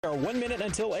Our 1 minute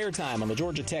until airtime on the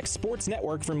Georgia Tech Sports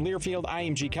Network from Learfield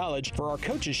IMG College for our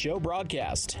Coaches Show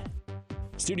broadcast.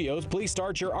 Studios, please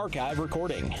start your archive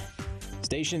recording.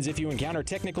 Stations, if you encounter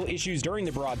technical issues during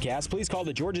the broadcast, please call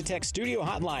the Georgia Tech studio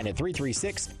hotline at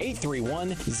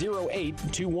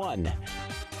 336-831-0821.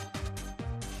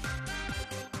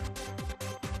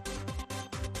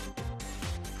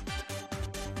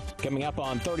 Coming up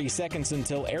on 30 seconds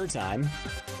until airtime.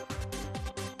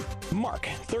 Mark,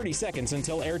 30 seconds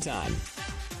until airtime.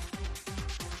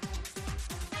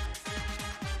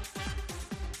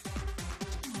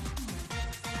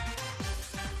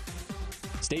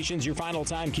 Stations, your final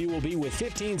time cue will be with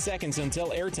 15 seconds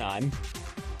until airtime.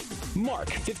 Mark,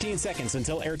 15 seconds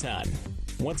until airtime.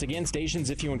 Once again, stations,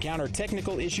 if you encounter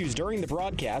technical issues during the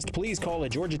broadcast, please call the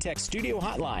Georgia Tech studio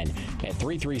hotline at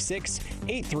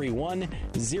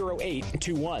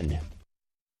 336-831-0821.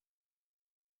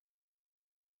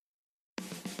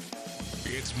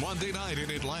 It's Monday night in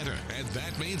Atlanta, and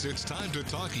that means it's time to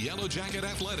talk Yellow Jacket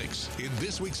athletics in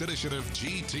this week's edition of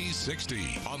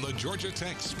GT60 on the Georgia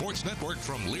Tech Sports Network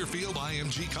from Learfield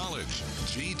IMG College.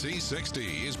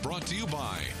 GT60 is brought to you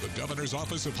by the Governor's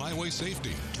Office of Highway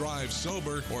Safety. Drive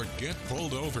sober or get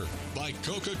pulled over. By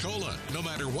Coca-Cola. No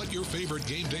matter what your favorite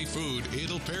game day food,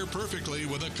 it'll pair perfectly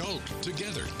with a Coke.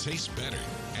 Together, tastes better.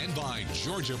 And by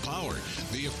Georgia Power,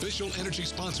 the official energy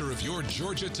sponsor of your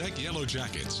Georgia Tech Yellow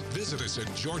Jackets. Visit us at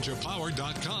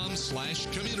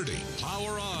georgiapower.com/community.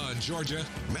 Power on, Georgia.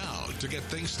 Now, to get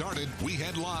things started, we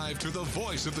head live to the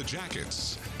voice of the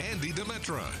Jackets, Andy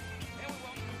Demetra. And we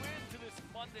welcome you into this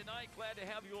Monday night. Glad to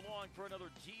have you along for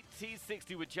another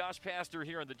GT60 with Josh Pastor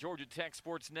here on the Georgia Tech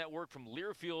Sports Network from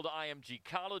Learfield IMG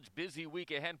College. Busy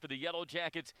week ahead for the Yellow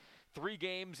Jackets. 3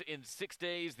 games in 6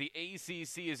 days. The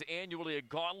ACC is annually a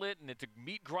gauntlet, and it's a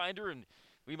meat grinder, and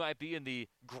we might be in the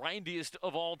grindiest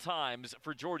of all times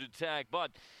for Georgia Tech.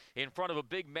 But in front of a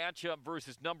big matchup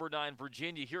versus number 9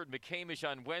 Virginia here at McCamish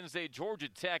on Wednesday, Georgia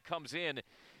Tech comes in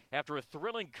after a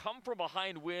thrilling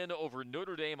come-from-behind win over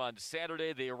Notre Dame on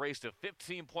Saturday. They erased a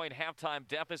 15-point halftime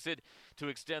deficit to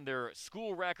extend their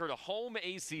school record, a home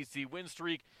ACC win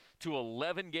streak, to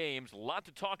 11 games. A lot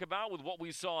to talk about with what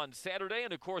we saw on Saturday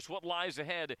and, of course, what lies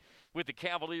ahead with the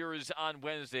Cavaliers on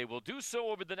Wednesday. We'll do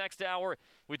so over the next hour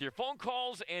with your phone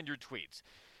calls and your tweets.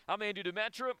 I'm Andy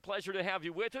Demetra. Pleasure to have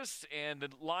you with us, and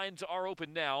the lines are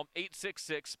open now,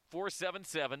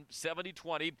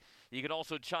 866-477-7020. You can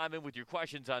also chime in with your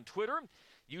questions on Twitter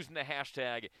using the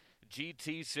hashtag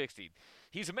GT60.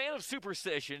 He's a man of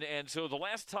superstition, and so the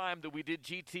last time that we did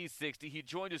GT60, he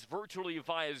joined us virtually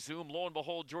via Zoom. Lo and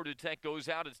behold, Georgia Tech goes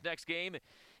out its next game.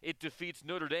 It defeats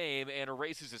Notre Dame and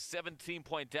erases a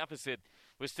 17-point deficit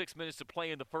with 6 minutes to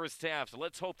play in the first half. So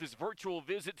let's hope this virtual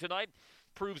visit tonight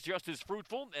proves just as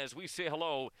fruitful as we say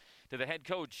hello to the head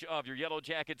coach of your Yellow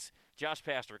Jackets, Josh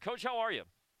Pastor. Coach, how are you?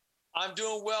 I'm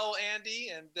doing well, Andy,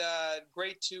 and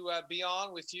great to be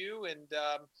on with you. And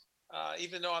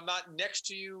even though I'm not next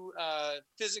to you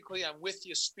physically, I'm with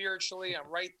you spiritually. I'm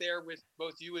right there with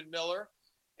both you and Miller.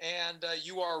 And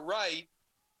you are right.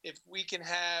 If we can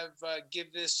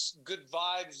give this good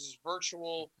vibes, this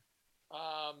virtual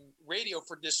radio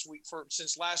for this week,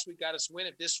 since last week got us win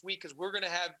it this week, because we're going to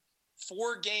have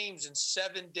 4 games in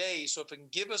 7 days. So if it can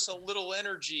give us a little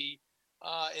energy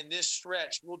in this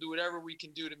stretch, we'll do whatever we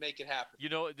can do to make it happen. You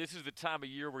know, this is the time of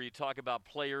year where you talk about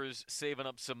players saving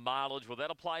up some mileage. Well, that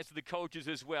applies to the coaches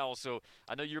as well. So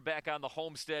I know you're back on the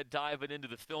homestead diving into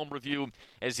the film review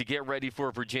as you get ready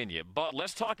for Virginia. But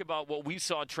let's talk about what we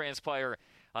saw transpire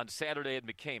on Saturday at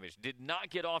McCamish. Did not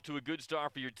get off to a good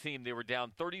start for your team. They were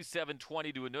down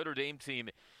 37-20 to a Notre Dame team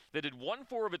that had won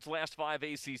 4 of its last 5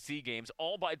 ACC games,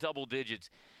 all by double digits,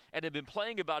 and had been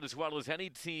playing about as well as any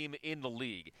team in the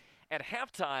league. At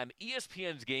halftime,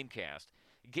 ESPN's Gamecast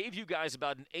gave you guys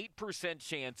about an 8%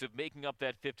 chance of making up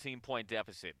that 15-point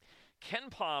deficit. Ken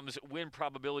Palm's win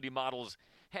probability models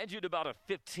had you at about a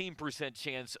 15%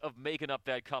 chance of making up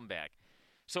that comeback.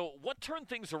 So what turned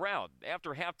things around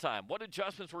after halftime? What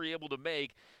adjustments were you able to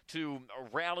make to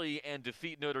rally and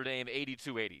defeat Notre Dame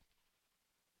 82-80?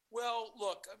 Well,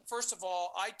 look, first of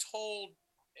all, I told,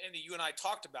 Andy, you and I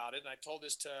talked about it, and I told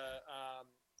this to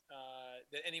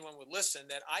that anyone would listen,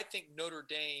 that I think Notre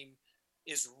Dame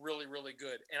is really, really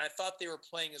good. And I thought they were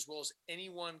playing as well as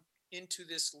anyone into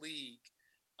this league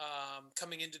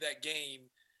coming into that game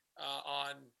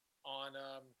on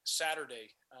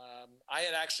Saturday. I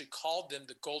had actually called them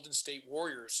the Golden State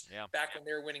Warriors back when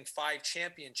they were winning 5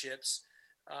 championships,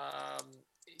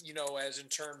 as in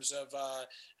terms of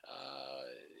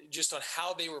just on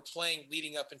how they were playing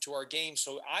leading up into our game.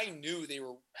 So I knew they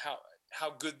were how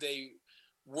good they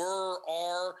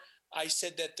are. I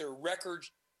said that their record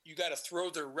you got to throw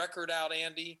their record out,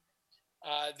 Andy.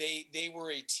 They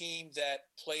were a team that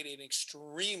played an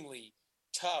extremely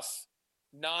tough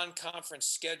non-conference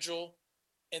schedule,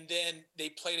 and then they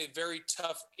played a very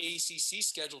tough ACC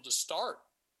schedule to start.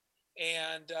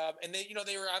 And then,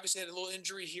 they were obviously had a little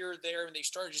injury here or there, and they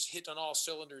started just hitting on all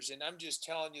cylinders. And I'm just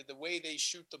telling you, the way they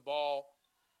shoot the ball,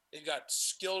 they've got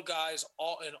skilled guys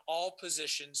in all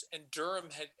positions, and Durham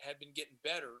had been getting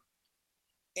better.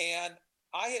 And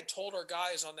I had told our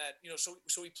guys on that,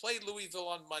 so we played Louisville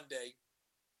on Monday,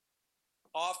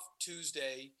 off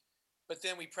Tuesday, but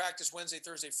then we practiced Wednesday,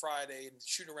 Thursday, Friday, and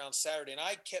shoot around Saturday. And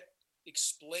I kept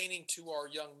explaining to our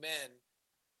young men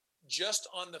just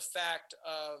on the fact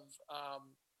of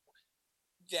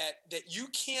that you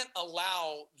can't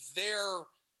allow their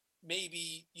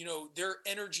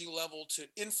energy level to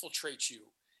infiltrate you.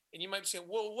 And you might be saying,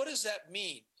 well, what does that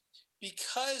mean?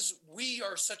 Because we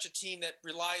are such a team that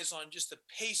relies on just the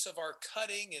pace of our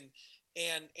cutting and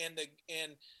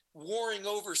warring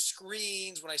over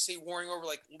screens. When I say warring over,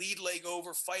 like lead leg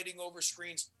over, fighting over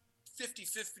screens,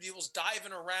 50-50 deals,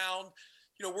 diving around.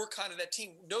 We're kind of that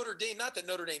team. Notre Dame, not that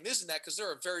Notre Dame isn't that, because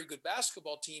they're a very good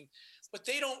basketball team, but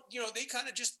they don't, they kind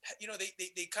of just,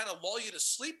 they kind of lull you to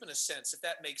sleep in a sense, if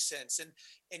that makes sense.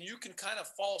 And you can kind of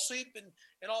fall asleep, and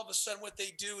all of a sudden what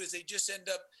they do is they just end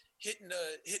up hitting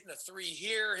a three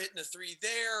here, hitting a three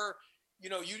there.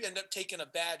 You end up taking a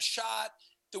bad shot.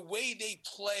 The way they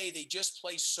play, they just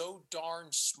play so darn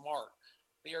smart.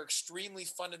 They are extremely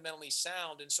fundamentally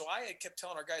sound. And so I had kept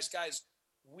telling our guys,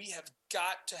 we have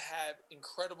got to have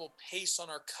incredible pace on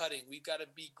our cutting. We've got to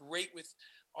be great with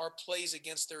our plays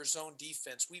against their zone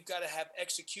defense. We've got to have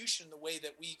execution the way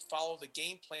that we follow the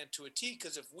game plan to a T,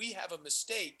 because if we have a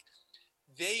mistake,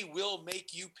 they will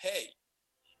make you pay.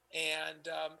 And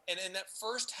in that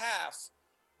first half,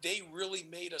 they really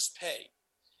made us pay.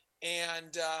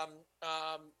 And,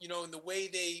 in the way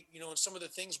they, in some of the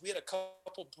things, we had a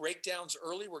couple breakdowns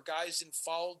early where guys didn't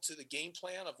follow to the game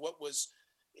plan of what was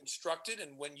instructed.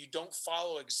 And when you don't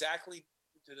follow exactly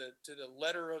to the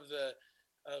letter of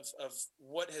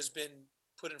what has been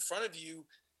put in front of you,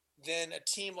 then a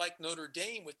team like Notre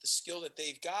Dame, with the skill that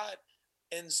they've got,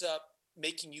 ends up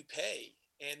making you pay,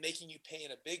 and making you pay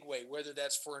in a big way, whether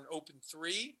that's for an open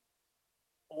three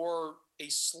or a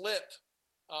slip,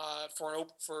 for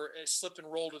a slip and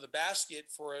roll to the basket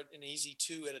for an easy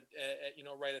two at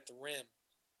right at the rim.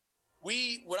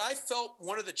 What I felt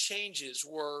one of the changes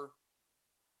were,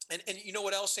 and you know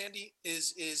what else, Andy,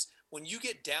 is when you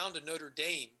get down to Notre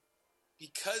Dame,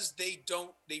 because they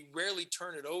rarely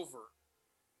turn it over,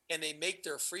 and they make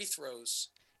their free throws.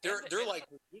 They're like,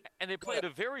 and they play at a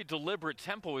very deliberate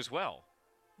tempo as well.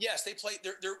 Yes, they play.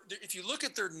 They're if you look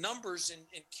at their numbers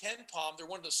in KenPom, they're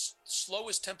one of the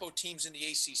slowest tempo teams in the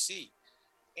ACC,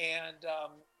 and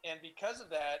because of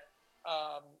that,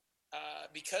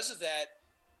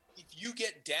 if you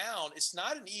get down, it's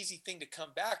not an easy thing to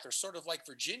come back. They're sort of like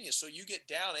Virginia, so you get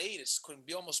down 8, it's going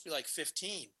to almost be like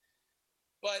 15.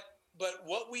 But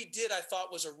what we did, I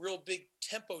thought, was a real big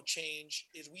tempo change.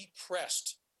 Is we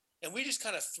pressed, and we just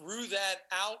kind of threw that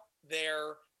out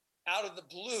there, out of the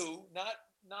blue, not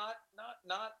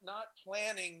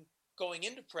planning going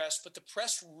into press, but the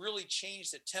press really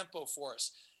changed the tempo for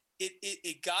us.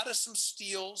 It got us some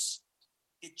steals.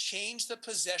 It changed the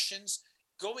possessions.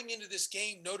 Going into this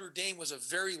game, Notre Dame was a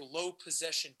very low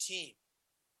possession team.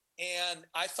 And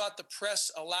I thought the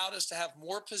press allowed us to have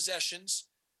more possessions,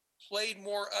 played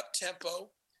more up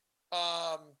tempo.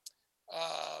 And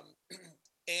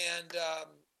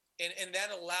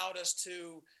that allowed us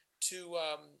to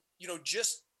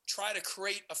just try to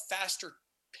create a faster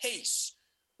pace,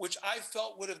 which I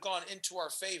felt would have gone into our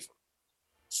favor.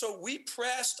 So we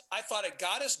pressed. I thought it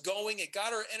got us going. It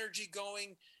got our energy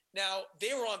going. Now,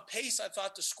 they were on pace, I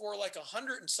thought, to score like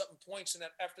 100 and something points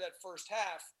after that first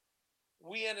half.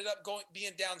 We ended up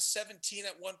being down 17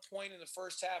 at one point in the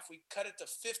first half. We cut it to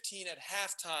 15 at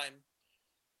halftime.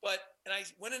 And I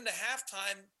went into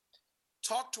halftime,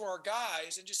 talked to our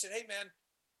guys, and just said, hey, man,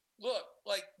 look,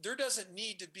 like, there doesn't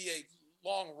need to be a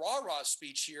long rah-rah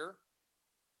speech here,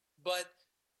 but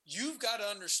you've got to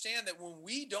understand that when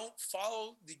we don't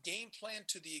follow the game plan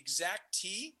to the exact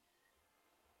T,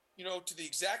 to the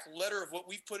exact letter of what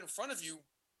we've put in front of you,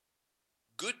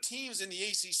 good teams in the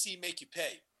ACC make you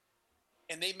pay.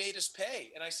 And they made us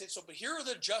pay. And I said, but here are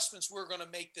the adjustments we're going to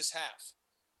make this half.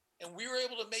 And we were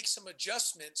able to make some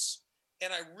adjustments,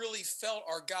 and I really felt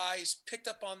our guys picked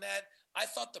up on that. I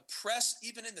thought the press,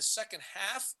 even in the second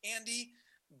half, Andy,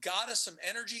 got us some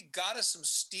energy, got us some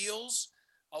steals,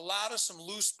 allowed us some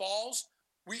loose balls.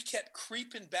 we kept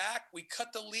creeping back. We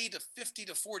cut the lead to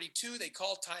 50-42. They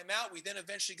called timeout. We then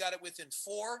eventually got it within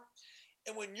 4.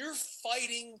 And when you're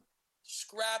fighting,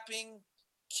 scrapping,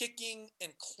 kicking,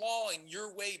 and clawing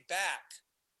your way back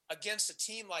against a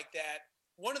team like that,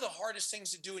 one of the hardest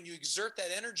things to do, and you exert that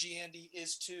energy, Andy,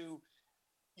 is to,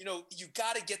 you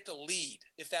got to get the lead,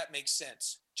 if that makes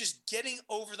sense. Just getting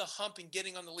over the hump and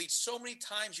getting on the lead. So many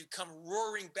times you come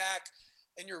roaring back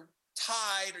and you're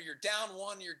tied, or you're down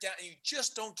 1, and you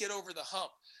just don't get over the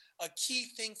hump. A key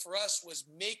thing for us was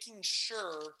making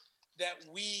sure that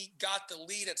we got the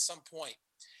lead at some point.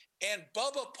 And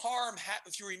Bubba Parham,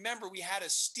 if you remember, we had a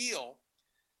steal.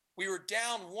 We were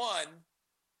down 1.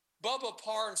 Bubba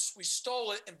Parham, we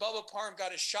stole it, and Bubba Parham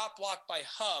got a shot blocked by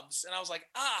Hubbs. And I was like,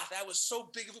 that was so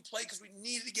big of a play because we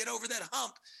needed to get over that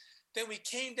hump. Then we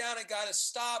came down and got a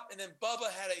stop, and then Bubba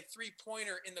had a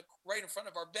 3-pointer right in front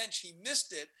of our bench. He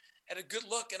missed it, had a good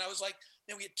look, and I was like,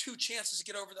 then we had 2 chances to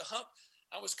get over the hump.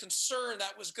 I was concerned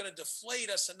that was going to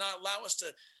deflate us and not allow us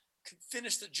to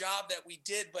finish the job that we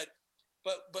did. But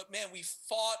man, we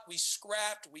fought, we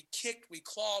scrapped, we kicked, we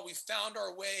clawed, we found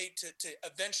our way to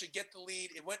eventually get the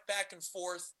lead. It went back and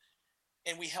forth,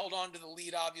 and we held on to the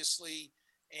lead, obviously,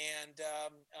 and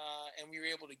we were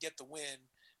able to get the win.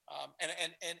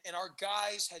 And our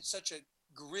guys had such a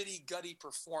gritty, gutty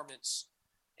performance,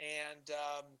 and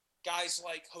guys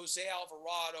like Jose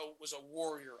Alvarado was a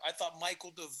warrior. I thought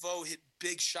Michael DeVoe hit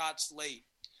big shots late.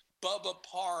 Bubba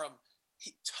Parham,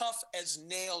 tough as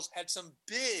nails, had some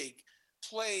big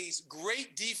plays,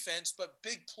 great defense, but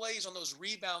big plays on those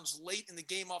rebounds late in the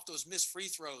game off those missed free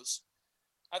throws.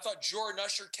 I thought Jordan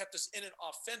Usher kept us in it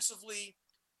offensively.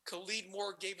 Khalid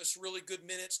Moore gave us really good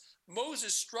minutes.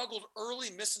 Moses struggled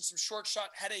early, missing some short shot,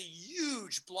 had a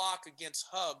huge block against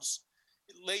Hubbs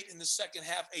late in the second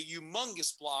half, a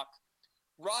humongous block.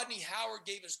 Rodney Howard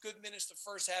gave us good minutes the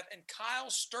first half, and Kyle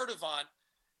Sturdivant,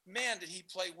 man, did he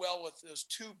play well with those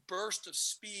 2 bursts of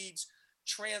speeds,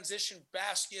 transition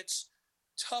baskets,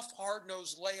 tough,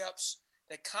 hard-nosed layups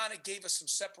that kind of gave us some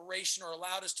separation or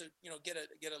allowed us to, get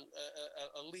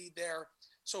a lead there.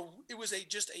 So it was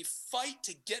just a fight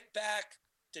to get back,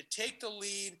 to take the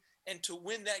lead, and to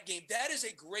win that game. That is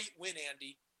a great win,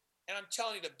 Andy. And I'm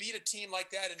telling you, to beat a team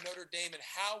like that in Notre Dame and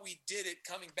how we did it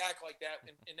coming back like that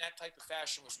in that type of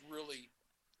fashion was really,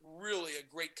 really a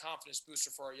great confidence booster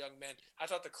for our young men. I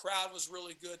thought the crowd was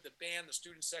really good, the band, the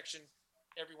student section,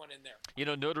 everyone in there.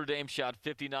 Notre Dame shot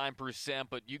 59%,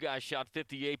 but you guys shot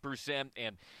 58%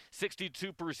 and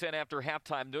 62% after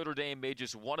halftime. Notre Dame made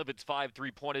just 1 of its 5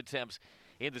 3-point attempts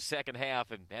in the second half,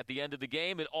 and at the end of the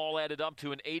game, it all added up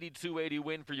to an 82-80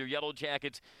 win for your Yellow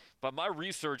Jackets. By my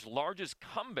research, largest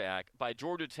comeback by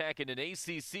Georgia Tech in an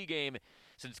ACC game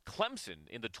since Clemson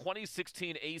in the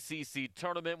 2016 ACC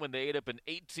tournament when they ate up an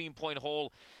 18-point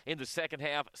hole in the second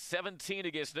half. 17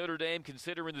 against Notre Dame,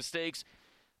 considering the stakes.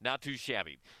 Not too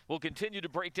shabby. We'll continue to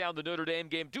break down the Notre Dame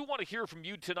game. Do want to hear from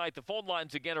you tonight. The phone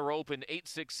lines again are open,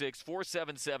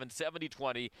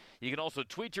 866-477-7020. You can also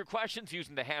tweet your questions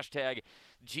using the hashtag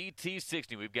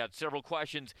GT60. We've got several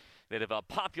questions that have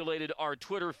populated our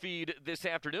Twitter feed this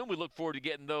afternoon. We look forward to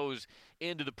getting those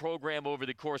into the program over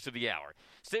the course of the hour.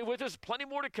 Stay with us. Plenty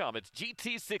more to come. It's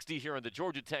GT60 here on the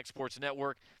Georgia Tech Sports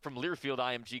Network from Learfield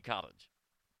IMG College.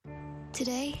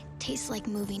 Today tastes like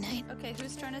movie night. Okay,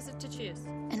 whose turn is it to choose?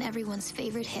 And everyone's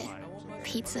favorite hit,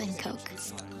 pizza and Coke.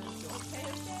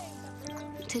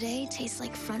 Today tastes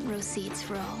like front row seats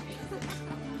for all.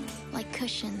 Like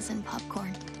cushions and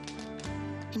popcorn.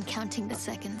 And counting the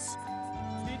seconds.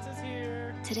 Pizza's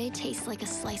here. Today tastes like a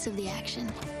slice of the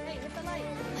action. Hey, hit the light.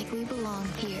 Like we belong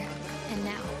here and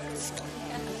now.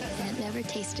 And it never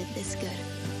tasted this good.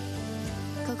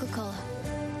 Coca-Cola.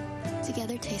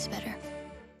 Together tastes better.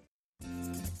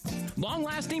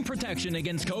 Long-lasting protection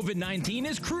against COVID-19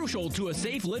 is crucial to a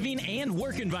safe living and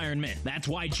work environment. That's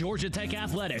why Georgia Tech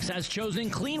Athletics has chosen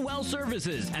Cleanwell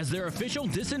Services as their official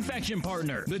disinfection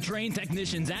partner. The trained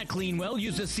technicians at Cleanwell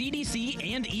use a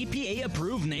CDC and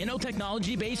EPA-approved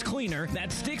nanotechnology-based cleaner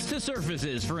that sticks to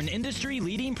surfaces for an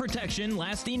industry-leading protection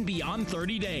lasting beyond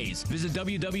 30 days. Visit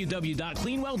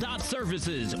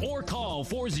www.cleanwell.services or call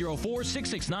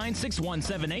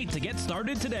 404-669-6178 to get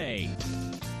started today.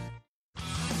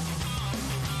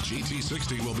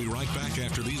 GT60 will be right back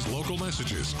after these local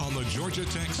messages on the Georgia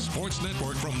Tech Sports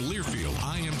Network from Learfield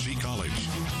IMG College.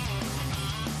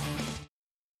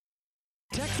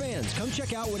 Tech fans, fans, come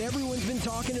check out what everyone's been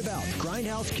talking about.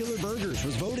 Grindhouse Killer Burgers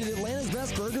was voted Atlanta's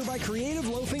best burger by Creative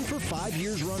Loafing for 5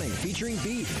 years running, featuring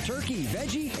beef, turkey,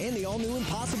 veggie, and the all-new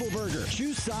Impossible Burger.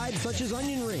 Choose sides such as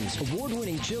onion rings,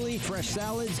 award-winning chili, fresh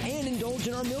salads, and indulge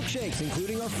in our milkshakes,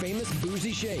 including our famous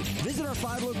Boozy Shake. Visit our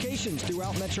 5 locations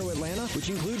throughout Metro Atlanta, which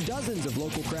include dozens of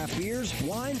local craft beers,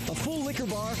 wine, a full liquor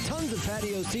bar, tons of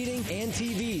patio seating, and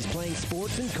TVs playing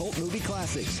sports and cult movie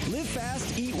classics. Live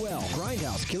fast, eat well.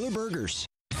 Grindhouse Killer Burgers.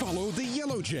 Follow the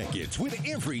Yellow Jackets with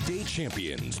Everyday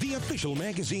Champions, the official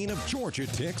magazine of Georgia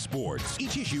Tech Sports.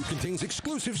 Each issue contains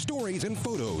exclusive stories and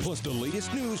photos, plus the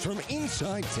latest news from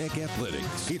inside Tech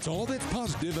athletics. It's all that's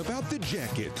positive about the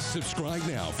Jackets. Subscribe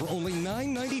now for only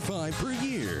 $9.95 per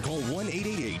year. Call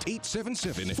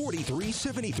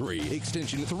 1-888-877-4373,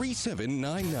 extension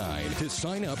 3799 to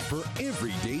sign up for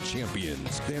Everyday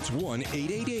Champions. That's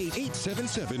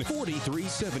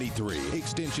 1-888-877-4373,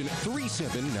 extension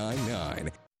 3799.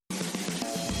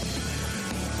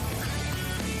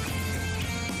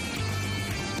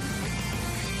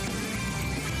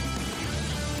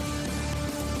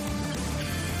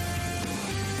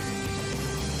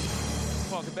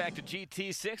 Welcome back to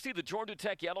GT60. The Georgia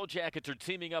Tech Yellow Jackets are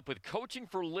teaming up with Coaching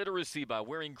for Literacy by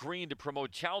wearing green to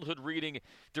promote childhood reading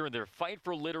during their Fight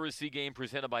for Literacy game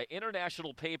presented by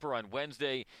International Paper on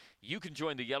Wednesday. You can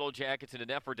join the Yellow Jackets in an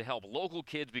effort to help local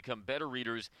kids become better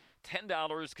readers.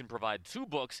 $10 can provide 2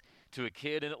 books to a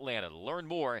kid in Atlanta. To learn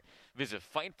more, visit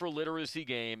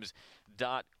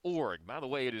fightforliteracygames.org. By the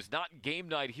way, it is not game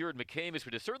night here at McCamish,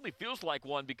 but it certainly feels like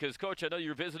one because, Coach, I know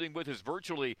you're visiting with us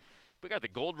virtually. We got the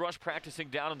Gold Rush practicing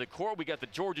down in the court. We got the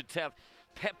Georgia Tech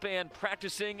pep band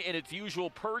practicing in its usual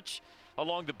perch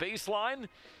along the baseline.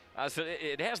 So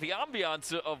it has the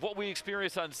ambiance of what we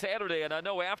experienced on Saturday, and I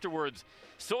know afterwards,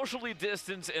 socially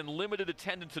distanced and limited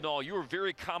attendance and all, you were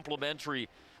very complimentary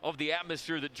of the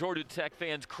atmosphere that Georgia Tech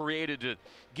fans created to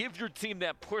give your team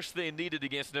that push they needed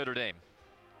against Notre Dame.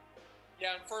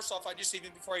 Yeah, and first off,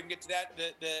 before I even get to that,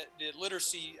 the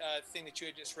literacy thing that you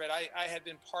had just read, I had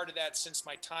been part of that since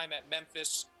my time at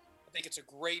Memphis. I think it's a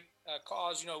great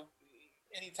cause. You know,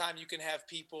 anytime you can have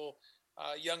people,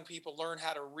 young people learn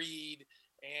how to read,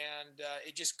 and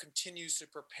it just continues to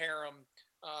prepare them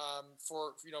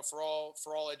for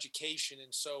all education.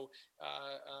 And so,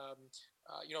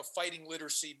 fighting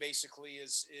literacy basically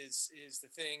is the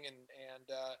thing,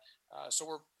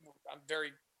 so I'm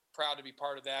very proud to be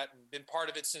part of that and been part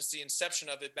of it since the inception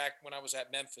of it back when I was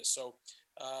at Memphis. So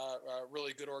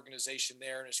really good organization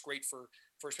there. And it's great for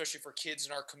especially for kids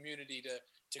in our community to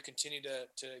continue to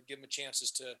give them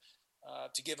chances to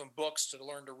give them books, to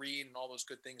learn to read and all those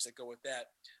good things that go with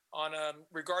that. On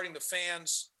regarding the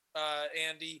fans,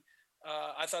 Andy,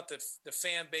 I thought the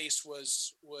fan base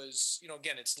was,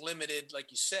 again, it's limited,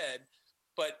 like you said,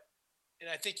 and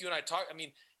I think you and I talked,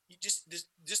 just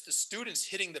the students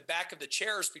hitting the back of the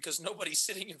chairs because nobody's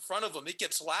sitting in front of them. It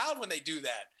gets loud when they do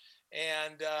that.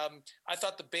 And I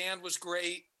thought the band was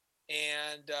great.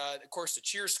 And of course, the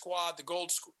cheer squad, the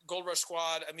Gold Rush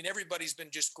squad. Everybody's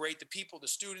been just great. The people, the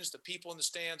students, the people in the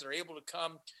stands are able to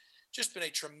come. Just been a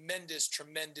tremendous,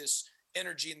 tremendous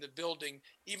energy in the building.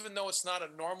 Even though it's not a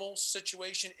normal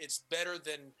situation, it's better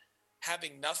than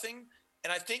having nothing.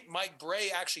 And I think Mike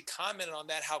Bray actually commented on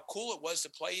that, how cool it was to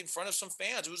play in front of some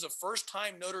fans. It was the first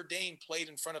time Notre Dame played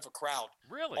in front of a crowd.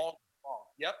 Really?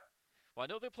 Yep. Well, I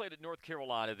know they played at North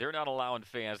Carolina. They're not allowing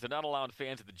fans. They're not allowing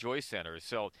fans at the Joyce Center.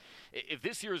 So if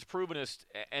this year has proven us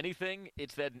anything,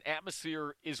 it's that an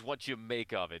atmosphere is what you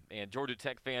make of it. And Georgia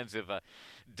Tech fans have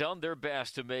done their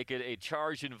best to make it a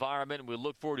charged environment. And we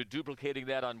look forward to duplicating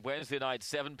that on Wednesday night,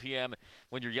 7 p.m.,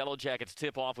 when your Yellow Jackets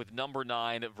tip off with number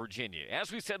 9, Virginia. As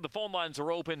we said, the phone lines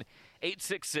are open,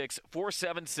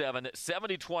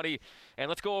 866-477-7020. And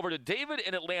let's go over to David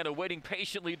in Atlanta, waiting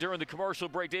patiently during the commercial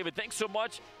break. David, thanks so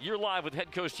much. You're live with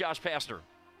head coach Josh Pastner.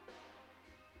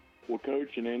 Well,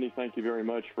 Coach and Andy, thank you very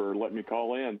much for letting me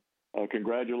call in.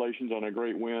 Congratulations on a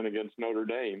great win against Notre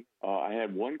Dame. I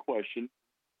had one question.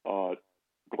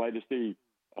 Glad to see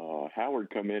Howard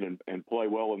come in and play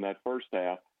well in that first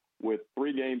half. With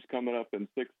 3 games coming up in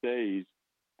 6 days,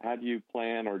 how do you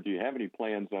plan, or do you have any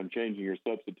plans on changing your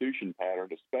substitution pattern,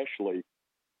 especially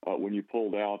when you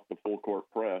pulled out the full court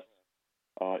press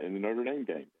in the Notre Dame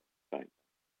game? Thanks.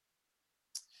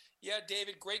 Yeah,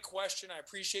 David, great question. I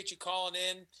appreciate you calling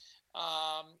in.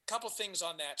 Couple things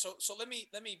on that. So let me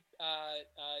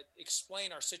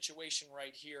explain our situation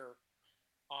right here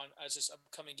as this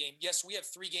upcoming game. Yes, we have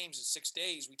 3 games in 6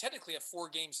 days. We technically have 4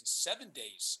 games in 7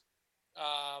 days.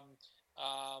 And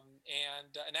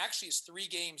actually it's 3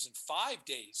 games in 5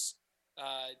 days,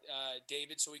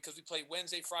 David. So because we play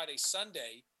Wednesday, Friday,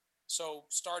 Sunday. So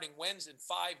starting Wednesday in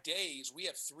 5 days, we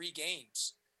have 3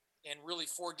 games and really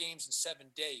 4 games in 7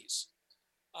 days.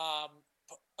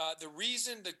 The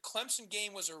reason the Clemson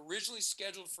game was originally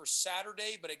scheduled for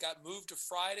Saturday, but it got moved to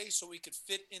Friday so we could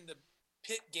fit in the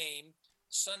Pitt game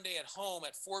Sunday at home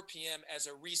at 4 p.m. as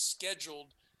a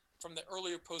rescheduled from the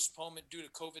earlier postponement due to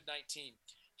COVID-19.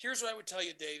 Here's what I would tell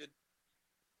you, David.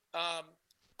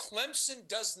 Clemson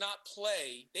does not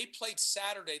play. They played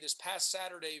Saturday, this past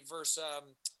Saturday versus,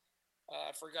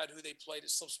 I forgot who they played. It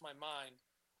slips my mind.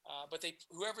 But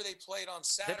whoever they played on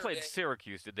Saturday. They played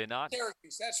Syracuse, did they not?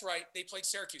 Syracuse, that's right. They played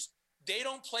Syracuse. They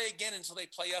don't play again until they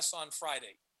play us on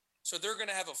Friday. So they're going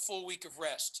to have a full week of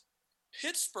rest.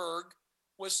 Pittsburgh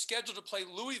was scheduled to play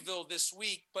Louisville this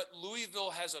week, but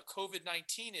Louisville has a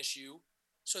COVID-19 issue.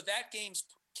 So that game's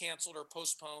canceled or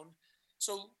postponed.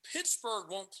 So Pittsburgh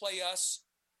won't play us,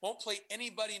 won't play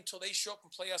anybody until they show up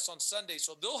and play us on Sunday.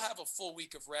 So they'll have a full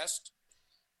week of rest.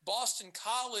 Boston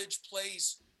College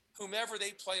plays whomever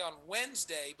they play on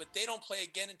Wednesday, but they don't play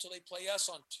again until they play us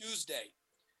on Tuesday.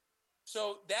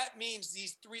 So that means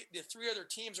the three other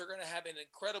teams are going to have an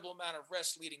incredible amount of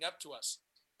rest leading up to us.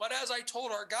 But as I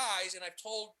told our guys, and I've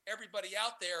told everybody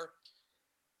out there,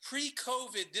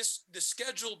 pre-COVID, the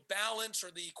schedule balance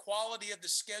or the equality of the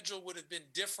schedule would have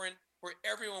been different, where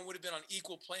everyone would have been on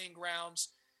equal playing grounds,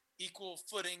 equal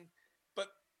footing. But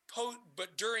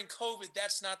during COVID,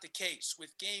 that's not the case.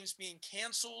 With games being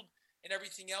canceled and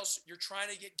everything else, you're trying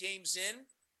to get games in.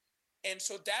 And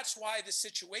so that's why the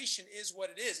situation is what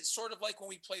it is. It's sort of like when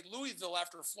we played Louisville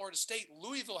after Florida State.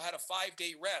 Louisville had a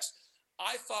 5-day rest.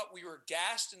 I thought we were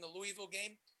gassed in the Louisville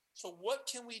game. So what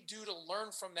can we do to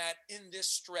learn from that in this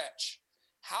stretch?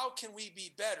 How can we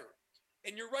be better?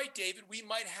 And you're right, David, we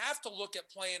might have to look at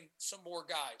playing some more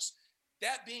guys.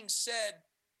 That being said,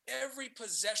 every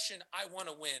possession I want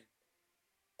to win.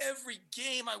 Every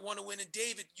game I want to win. And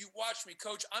David, you watch me,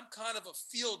 Coach. I'm kind of a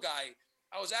feel guy.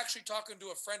 I was actually talking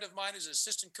to a friend of mine who's an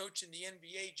assistant coach in the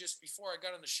NBA just before I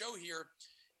got on the show here.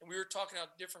 And we were talking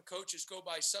about different coaches go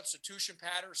by substitution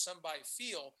pattern, some by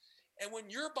feel. And when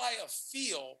you're by a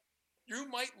feel, you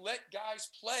might let guys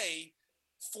play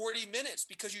 40 minutes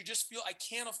because you just feel I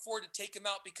can't afford to take them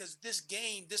out because this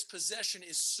game, this possession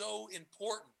is so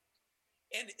important.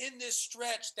 And in this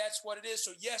stretch, that's what it is.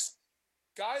 So yes,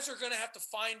 guys are going to have to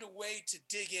find a way to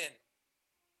dig in.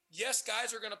 Yes,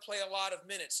 guys are going to play a lot of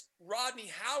minutes.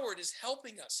 Rodney Howard is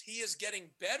helping us. He is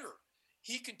getting better.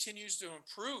 He continues to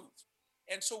improve.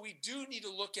 And so we do need to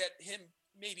look at him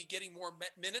maybe getting more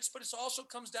minutes, but it also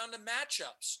comes down to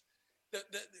matchups.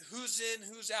 The who's in,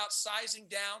 who's out, sizing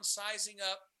down, sizing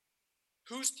up,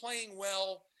 who's playing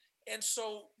well. And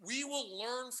so we will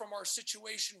learn from our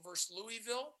situation versus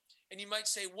Louisville. And you might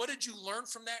say, what did you learn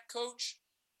from that, Coach?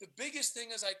 The biggest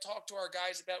thing is I talk to our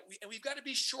guys about, and we've got to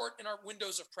be short in our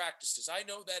windows of practices. I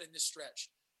know that in this stretch.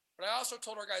 But I also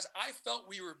told our guys, I felt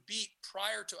we were beat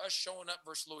prior to us showing up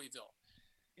versus Louisville.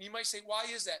 And you might say, why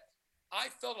is that? I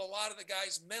felt a lot of the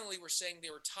guys mentally were saying they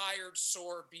were tired,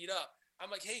 sore, beat up. I'm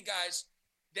like, hey, guys,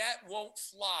 that won't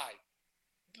fly.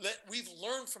 We've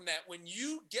learned from that. When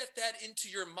you get that into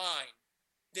your mind,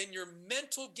 then your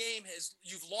mental game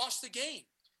you've lost the game.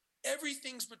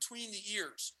 Everything's between the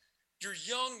ears. You're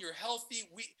young, you're healthy.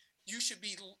 You should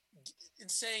be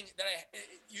saying that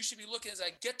you should be looking as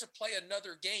I get to play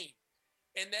another game.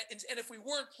 And if we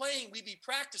weren't playing, we'd be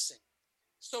practicing.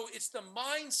 So it's the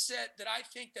mindset that I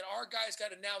think that our guys got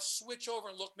to now switch over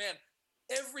and look, man,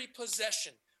 every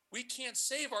possession, we can't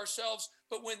save ourselves.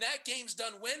 But when that game's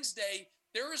done Wednesday,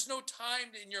 there is no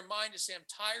time in your mind to say, I'm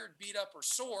tired, beat up, or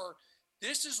sore.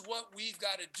 This is what we've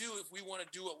got to do if we want to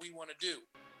do what we want to do.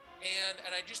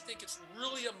 And I just think it's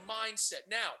really a mindset.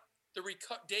 Now,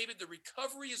 David, the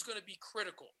recovery is going to be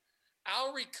critical.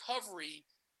 Our recovery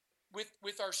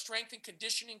with our strength and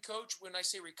conditioning coach, when I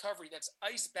say recovery, that's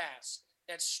ice baths,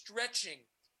 that's stretching,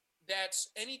 that's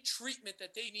any treatment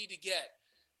that they need to get.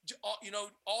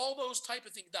 All those type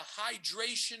of things, the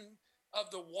hydration of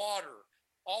the water,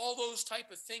 all those type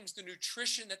of things, the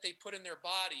nutrition that they put in their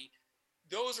body.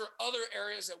 Those are other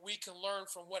areas that we can learn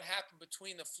from what happened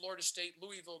between the Florida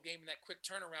State-Louisville game and that quick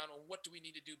turnaround on what do we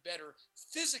need to do better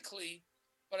physically,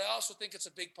 but I also think it's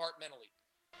a big part mentally.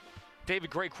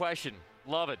 David, great question.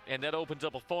 Love it. And that opens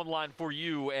up a phone line for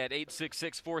you at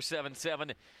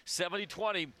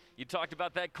 866-477-7020. You talked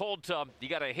about that cold tub. You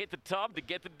got to hit the tub to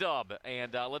get the dub.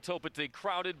 And let's hope it's a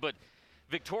crowded but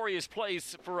victorious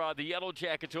place for the Yellow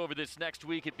Jackets over this next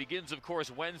week. It begins, of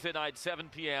course, Wednesday night, 7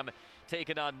 p.m.,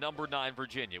 taking on number 9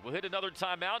 Virginia. We'll hit another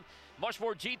timeout. Much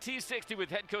more GT60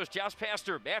 with head coach Josh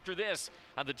Pastner after this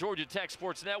on the Georgia Tech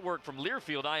Sports Network from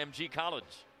Learfield IMG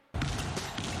College.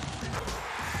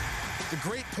 The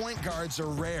great point guards are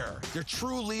rare. They're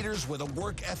true leaders with a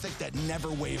work ethic that never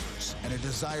wavers and a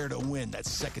desire to win that's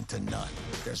second to none.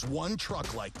 There's one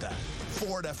truck like that,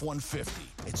 Ford F-150.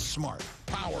 It's smart,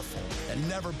 powerful, and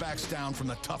never backs down from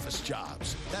the toughest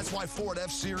jobs. That's why Ford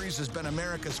F-Series has been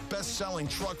America's best-selling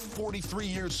truck 43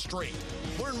 years straight.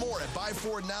 Learn more at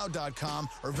buyfordnow.com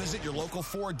or visit your local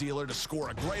Ford dealer to score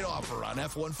a great offer on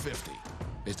F-150.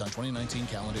 Based on 2019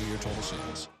 calendar year total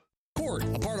sales. Court,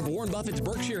 a part of Warren Buffett's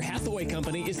Berkshire Hathaway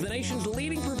Company, is the nation's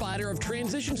leading provider of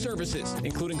transition services,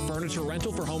 including furniture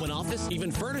rental for home and office, even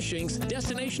furnishings,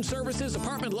 destination services,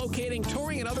 apartment locating,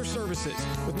 touring, and other services.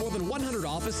 With more than 100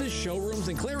 offices, showrooms,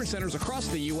 and clearance centers across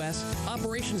the U.S.,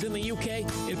 operations in the UK,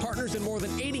 and partners in more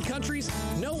than 80 countries,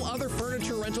 no other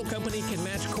furniture rental company can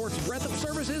match Court's breadth of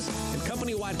services and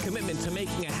company-wide commitment to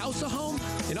making a house a home,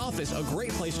 an office a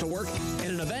great place to work, and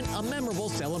an event a memorable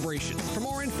celebration. For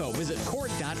more info, visit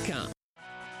Court.com.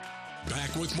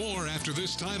 Back with more after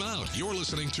this timeout. You're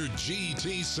listening to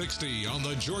GT60 on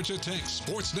the Georgia Tech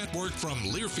Sports Network from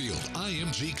Learfield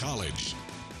IMG College.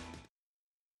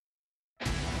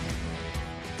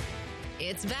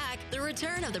 It's back. The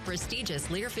return of the prestigious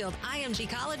Learfield IMG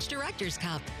College Directors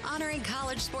Cup, honoring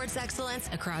college sports excellence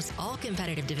across all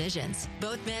competitive divisions,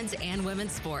 both men's and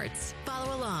women's sports.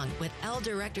 Follow along with L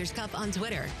Directors Cup on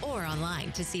Twitter or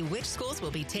online to see which schools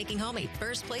will be taking home a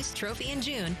first place trophy in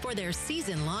June for their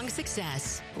season-long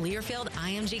success. Learfield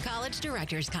IMG College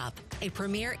Directors Cup, a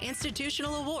premier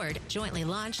institutional award jointly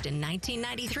launched in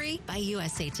 1993 by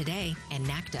USA Today and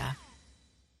NACDA.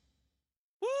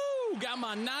 Got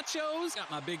my nachos, got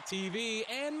my big TV,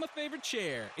 and my favorite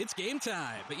chair. It's game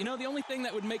time. But you know, the only thing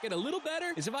that would make it a little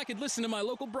better is if I could listen to my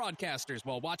local broadcasters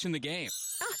while watching the game.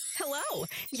 Hello.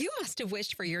 You must have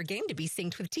wished for your game to be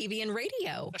synced with TV and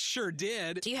radio. I sure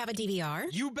did. Do you have a DVR?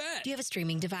 You bet. Do you have a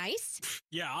streaming device?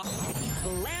 Yeah.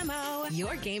 Blammo!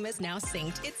 Your game is now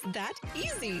synced. It's that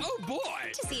easy. Oh,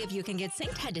 boy. To see if you can get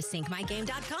synced, head to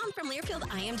syncmygame.com from Learfield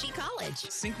IMG College.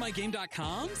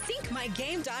 Syncmygame.com?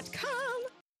 Syncmygame.com.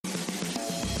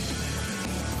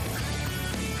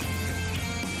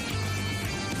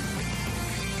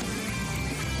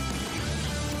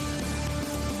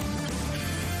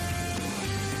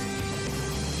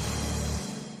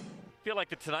 Feel like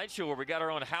the Tonight Show where we got our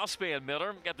own house band,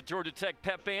 Miller. Got the Georgia Tech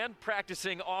Pep Band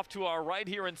practicing off to our right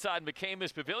here inside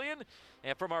McCamish Pavilion.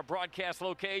 And from our broadcast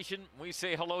location, we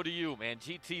say hello to you, man.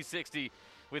 GT60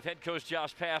 with head coach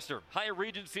Josh Pastner. Hyatt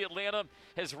Regency Atlanta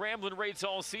has rambling rates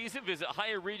all season. Visit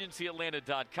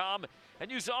HyattRegencyAtlanta.com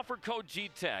and use offer code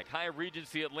GTech. Hyatt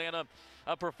Regency Atlanta,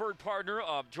 a preferred partner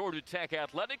of Georgia Tech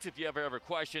Athletics. If you ever have a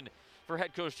question for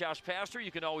head coach Josh Pastner,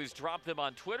 you can always drop them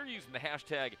on Twitter using the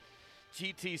hashtag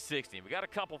GT60. We got a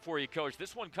couple for you, Coach.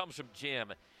 This one comes from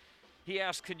Jim. He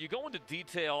asks, can you go into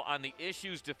detail on the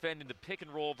issues defending the pick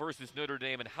and roll versus Notre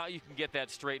Dame and how you can get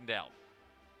that straightened out?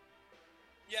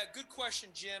 Yeah, good question,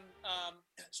 Jim.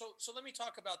 So let me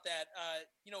talk about that.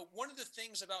 One of the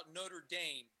things about Notre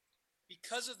Dame,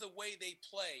 because of the way they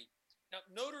play, now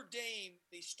Notre Dame,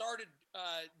 they started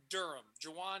Durham,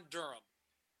 Jawan Durham,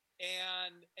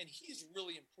 and he's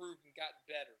really improved and gotten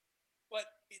better. But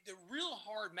the real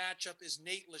hard matchup is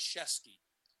Nate Laszewski,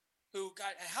 who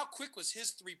got, how quick was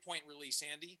his three-point release,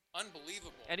 Andy?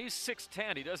 Unbelievable. And he's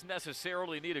 6'10". He doesn't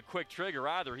necessarily need a quick trigger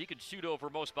either. He can shoot over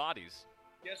most bodies.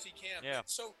 Yes, he can. Yeah.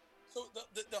 So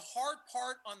the hard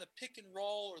part on the pick and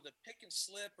roll or the pick and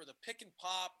slip or the pick and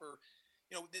pop or,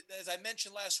 as I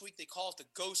mentioned last week, they call it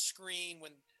the ghost screen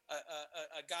when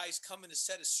a guy's coming to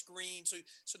set a screen.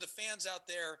 So the fans out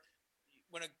there,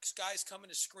 when a guy's coming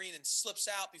to screen and slips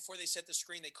out before they set the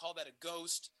screen, they call that a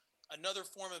ghost. Another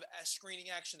form of screening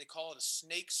action, they call it a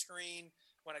snake screen.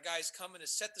 When a guy's coming to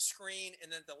set the screen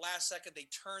and then at the last second they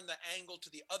turn the angle to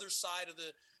the other side of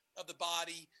the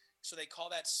body, so they call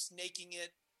that snaking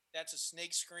it. That's a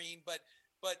snake screen. But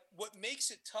what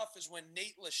makes it tough is when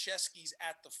Nate Laszewski's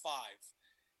at the 5,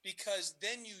 because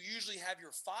then you usually have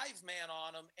your 5-man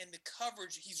on him, and the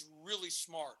coverage, he's really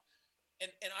smart.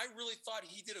 And I really thought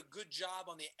he did a good job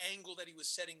on the angle that he was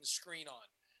setting the screen on.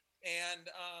 And,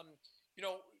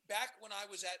 back when I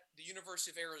was at the University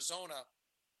of Arizona,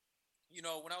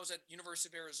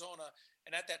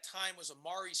 and at that time was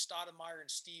Amari Stoudemire and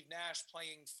Steve Nash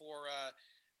playing for,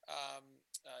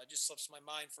 just slips my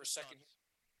mind for a second.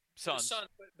 Suns.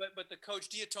 But the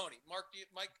coach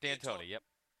Mike D'Antoni, yep.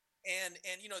 And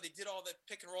they did all the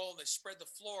pick and roll and they spread the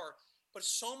floor. But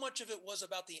so much of it was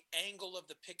about the angle of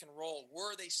the pick and roll,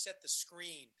 where they set the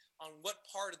screen, on what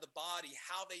part of the body,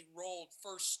 how they rolled,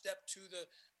 first step to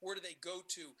where do they go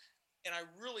to. And I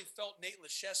really felt Nate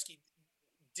Laszewski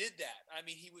did that. I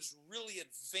mean, he was really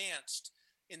advanced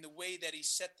in the way that he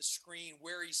set the screen,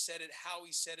 where he said it, how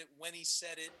he said it, when he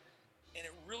said it. And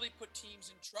it really put teams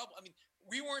in trouble. I mean,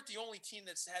 we weren't the only team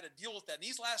that's had to deal with that. In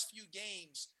these last few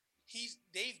games,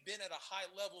 they've been at a high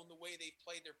level in the way they've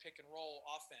played their pick and roll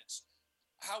offense.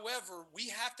 However, we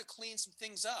have to clean some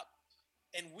things up.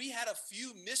 And we had a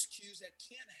few miscues that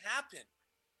can't happen.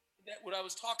 That what I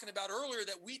was talking about earlier,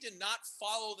 that we did not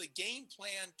follow the game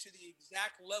plan to the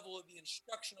exact level of the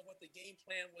instruction of what the game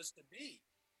plan was to be.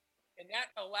 And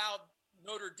that allowed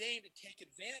Notre Dame to take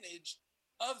advantage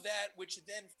of that, which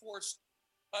then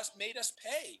made us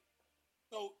pay.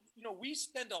 So, we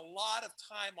spend a lot of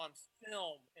time on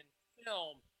film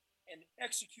and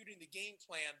executing the game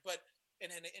plan, but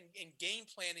and game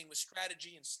planning with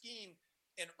strategy and scheme.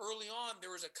 And early on, there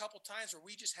was a couple times where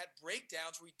we just had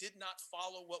breakdowns where we did not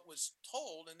follow what was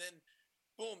told. And then,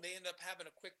 boom, they ended up having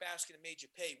a quick basket and made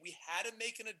you pay. We had to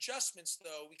make an adjustments,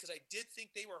 though, because I did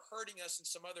think they were hurting us in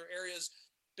some other areas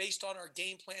based on our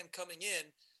game plan coming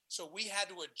in. So we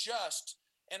had to adjust,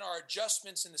 and our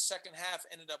adjustments in the second half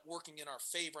ended up working in our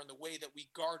favor in the way that we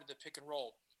guarded the pick and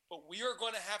roll. But we are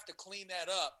going to have to clean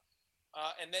that up,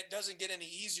 and that doesn't get any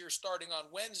easier starting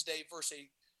on Wednesday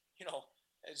versus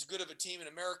as good of a team in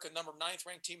America, number 9th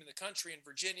ranked team in the country in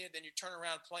Virginia. Then you turn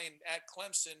around playing at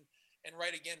Clemson and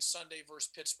right again Sunday versus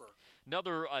Pittsburgh.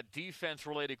 Another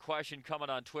defense-related question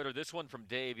coming on Twitter. This one from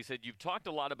Dave. He said, you've talked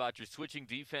a lot about your switching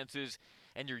defenses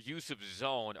and your use of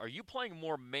zone. Are you playing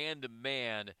more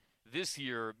man-to-man this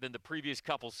year than the previous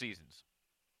couple seasons?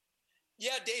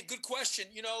 Yeah, Dave, good question.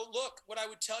 Look, what I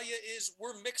would tell you is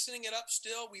we're mixing it up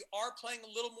still. We are playing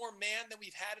a little more man than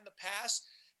we've had in the past,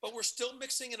 but we're still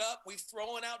mixing it up. We've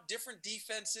thrown out different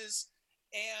defenses.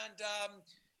 And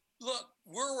look,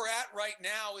 where we're at right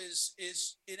now is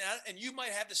and you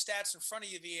might have the stats in front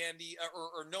of you, Andy,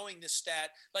 or knowing this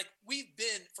stat. Like, we've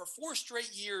been, for 4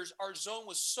 straight years, our zone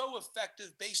was so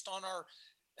effective based on our,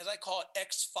 as I call it,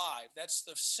 X5. That's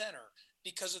the center,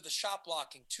 because of the shot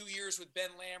blocking. 2 years with Ben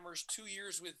Lammers, 2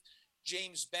 years with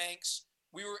James Banks.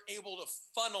 We were able to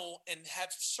funnel and have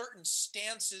certain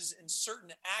stances and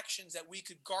certain actions that we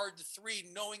could guard the three,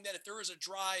 knowing that if there was a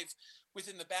drive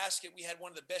within the basket, we had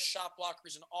one of the best shot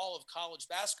blockers in all of college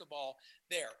basketball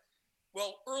there.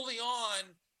 Well, early on,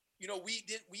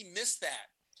 we missed that.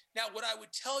 Now, what I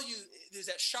would tell you is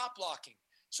that shot blocking.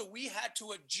 So we had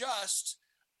to adjust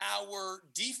our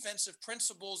defensive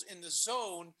principles in the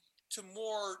zone to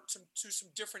some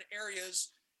different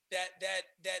areas that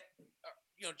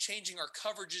changing our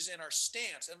coverages and our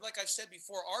stance. And like I've said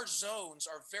before, our zones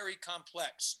are very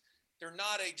complex. They're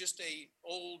not just a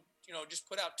old, just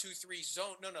put out 2-3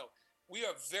 zone. No. We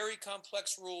have very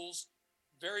complex rules,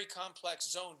 very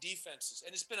complex zone defenses,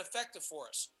 and it's been effective for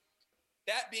us.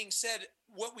 That being said,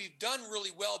 what we've done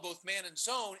really well, both man and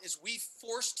zone, is we've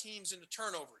forced teams into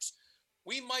turnovers.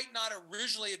 We might not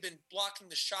originally have been blocking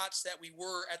the shots that we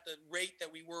were at the rate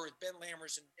that we were with Ben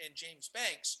Lammers and James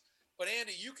Banks. But,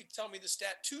 Andy, you could tell me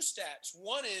two stats.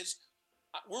 One is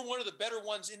we're one of the better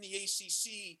ones in the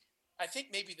ACC, I think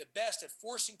maybe the best, at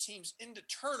forcing teams into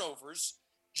turnovers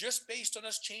just based on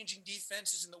us changing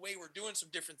defenses and the way we're doing some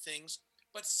different things.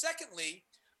 But secondly,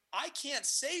 I can't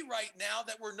say right now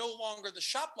that we're no longer the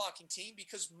shot blocking team,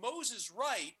 because Moses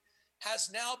Wright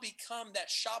has now become that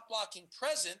shot blocking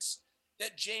presence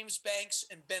that James Banks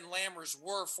and Ben Lammers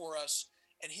were for us.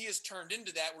 And he has turned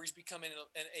into that, where he's becoming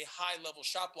a high-level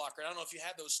shot blocker. I don't know if you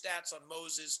have those stats on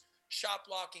Moses' shot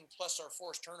blocking plus our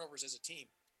forced turnovers as a team.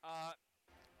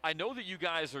 I know that you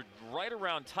guys are right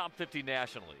around top 50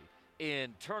 nationally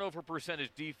in turnover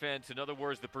percentage defense. In other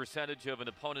words, the percentage of an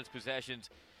opponent's possessions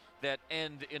that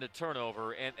end in a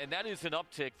turnover. And that is an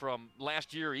uptick from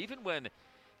last year. Even when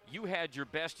you had your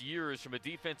best years from a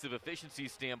defensive efficiency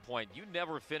standpoint, you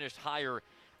never finished higher,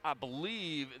 I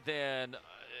believe, than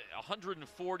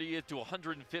 140th to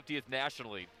 150th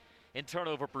nationally in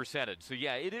turnover percentage. So,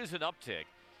 yeah, it is an uptick.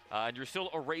 And you're still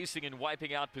erasing and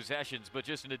wiping out possessions, but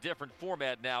just in a different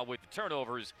format now with the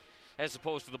turnovers as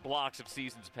opposed to the blocks of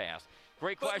seasons past.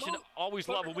 Great question. Always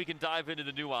love when we can dive into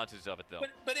the nuances of it, though.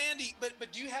 But Andy,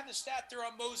 but do you have the stat there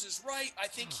on Moses Wright? I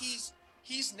think he's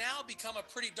now become a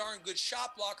pretty darn good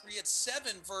shot blocker. He had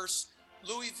 7 versus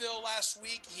Louisville last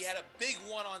week. He had a big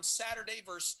one on Saturday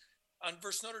versus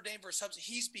Notre Dame versus Hubs.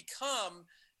 He's become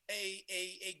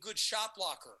a good shot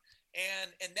blocker.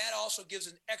 And that also gives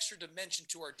an extra dimension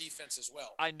to our defense as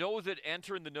well. I know that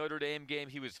entering the Notre Dame game,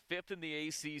 he was 5th in the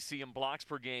ACC in blocks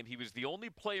per game. He was the only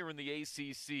player in the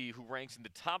ACC who ranks in the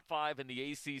top 5 in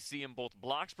the ACC in both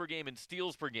blocks per game and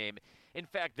steals per game. In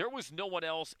fact, there was no one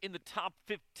else in the top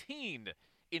 15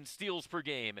 in steals per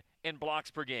game and blocks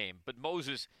per game. But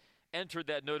Moses entered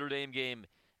that Notre Dame game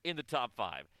in the top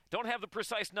 5. Don't have the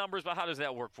precise numbers, but how does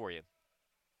that work for you?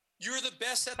 You're the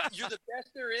best you're the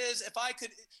best there is. If I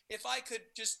could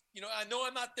just, I know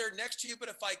I'm not there next to you, but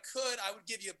if I could, I would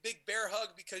give you a big bear hug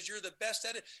because you're the best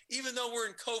at it. Even though we're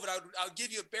in COVID, I would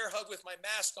give you a bear hug with my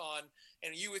mask on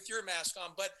and you with your mask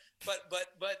on. But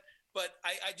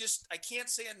I can't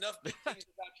say enough good things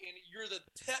about you. And you're the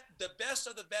best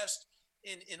of the best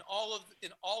in all of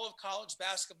college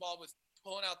basketball with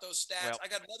pulling out those stats. Well, I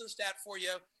got another stat for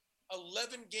you.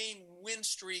 11-game win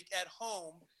streak at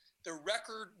home. The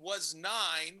record was 9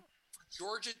 for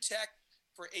Georgia Tech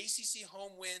for ACC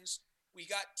home wins. We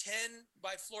got 10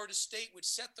 by Florida State, which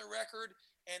set the record,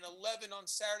 and 11 on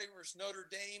Saturday versus Notre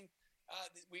Dame.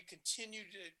 We continue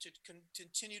to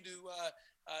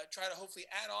try to hopefully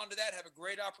add on to that, have a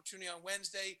great opportunity on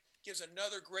Wednesday. Gives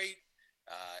another great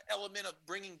element of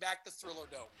bringing back the Thriller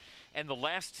Dome. And the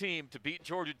last team to beat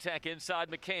Georgia Tech inside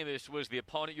McCamish was the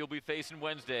opponent you'll be facing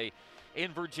Wednesday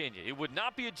in Virginia. It would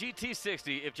not be a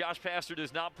GT60 if Josh Pastner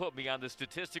does not put me on the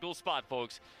statistical spot,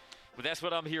 folks. But that's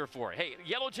what I'm here for. Hey,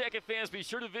 Yellow Jacket fans, be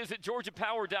sure to visit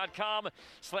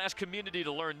GeorgiaPower.com/community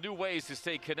to learn new ways to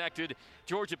stay connected.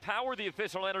 Georgia Power, the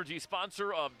official energy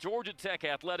sponsor of Georgia Tech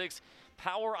Athletics.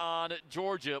 Power on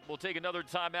Georgia. We'll take another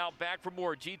timeout. Back for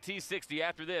more GT60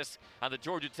 after this on the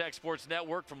Georgia Tech Sports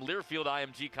Network from Learfield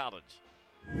IMG College.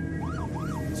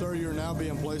 Sir, you're now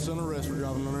being placed on arrest for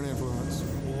driving under an influence.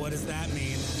 What does that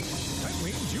mean? That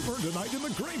means you've earned a night in the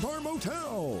Gray Bar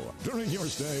Motel. During your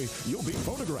stay, you'll be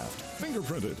photographed,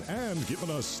 fingerprinted, and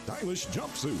given a stylish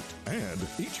jumpsuit. And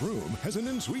each room has an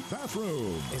en-suite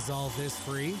bathroom. Is all this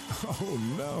free? Oh,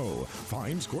 no.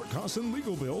 Fines, court costs, and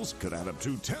legal bills could add up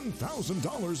to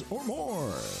 $10,000 or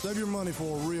more. Save your money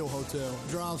for a real hotel.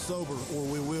 Drive sober, or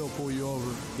we will pull you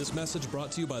over. This message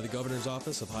brought to you by the Governor's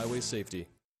Office of Highway Safety.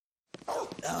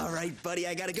 All right, buddy,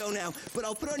 I gotta go now, but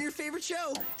I'll put on your favorite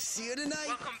show. See you tonight.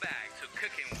 Welcome back to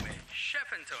Cooking with Chef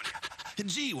Antonio.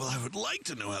 Gee, well, I would like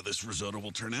to know how this risotto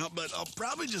will turn out, but I'll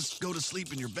probably just go to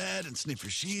sleep in your bed and sniff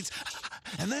your sheets,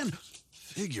 and then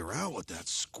figure out what that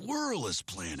squirrel is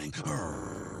planning.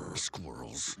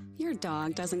 Squirrels. Your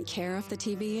dog doesn't care if the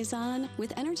TV is on.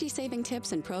 With energy-saving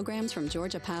tips and programs from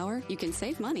Georgia Power, you can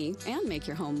save money and make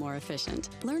your home more efficient.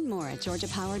 Learn more at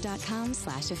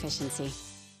georgiapower.com/efficiency.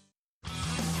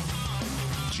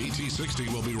 GT60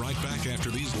 will be right back after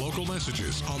these local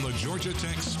messages on the Georgia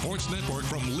Tech Sports Network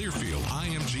from Learfield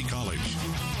IMG College.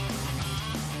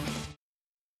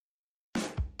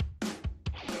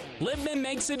 Libman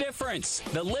makes a difference.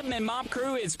 The Libman Mop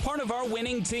Crew is part of our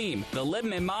winning team. The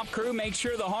Libman Mop Crew makes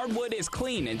sure the hardwood is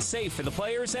clean and safe for the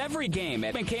players every game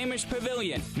at McCamish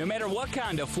Pavilion. No matter what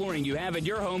kind of flooring you have at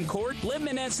your home court,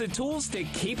 Libman has the tools to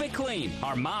keep it clean.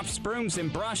 Our mops, brooms,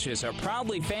 and brushes are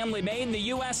proudly family made in the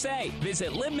USA.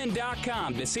 Visit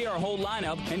Libman.com to see our whole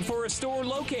lineup and for a store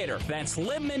locator. That's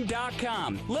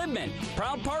Libman.com. Libman,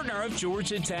 proud partner of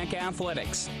Georgia Tech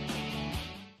Athletics.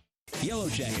 Yellow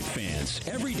Jacket fans,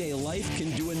 everyday life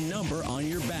can do a number on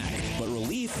your back, but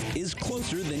relief is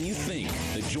closer than you think.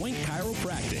 The Joint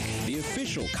Chiropractic, the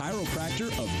official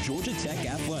chiropractor of Georgia Tech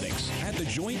Athletics. At The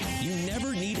Joint, you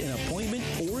never need an appointment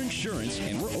or insurance,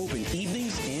 and we're open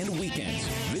evenings and weekends.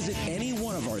 Visit any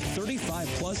one of our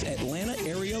 35-plus Atlanta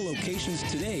area locations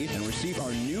today and receive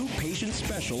our new patient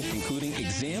special, including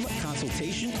exam,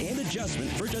 consultation, and adjustment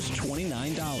for just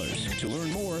 $29. To learn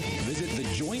more, visit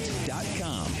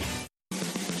thejoint.com.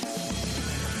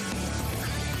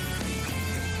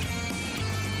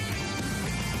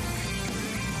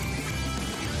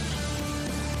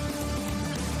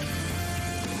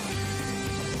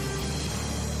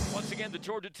 The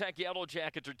Georgia Tech Yellow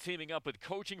Jackets are teaming up with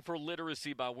Coaching for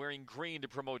Literacy by wearing green to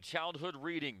promote childhood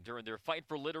reading during their Fight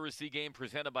for Literacy game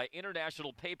presented by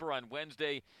International Paper on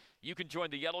Wednesday. You can join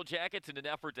the Yellow Jackets in an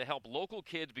effort to help local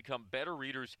kids become better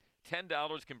readers.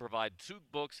 $10 can provide 2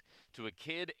 books to a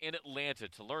kid in Atlanta.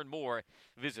 To learn more,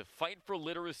 visit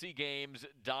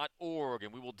fightforliteracygames.org.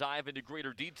 And we will dive into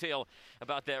greater detail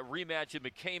about that rematch in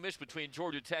McCamish between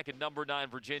Georgia Tech and number 9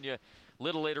 Virginia a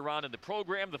little later on in the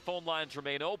program. The phone lines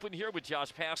remain open here with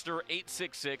Josh Pastner,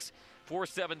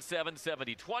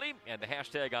 866-477-7020. And the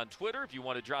hashtag on Twitter, if you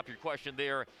want to drop your question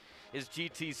there, is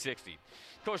GT60.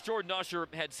 Coach Jordan Usher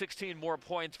had 16 more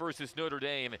points versus Notre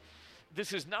Dame.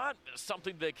 This is not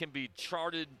something that can be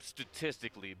charted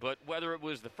statistically, but whether it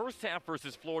was the first half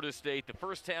versus Florida State, the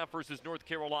first half versus North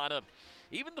Carolina,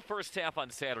 even the first half on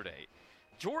Saturday,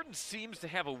 Jordan seems to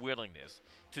have a willingness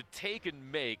to take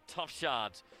and make tough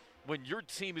shots when your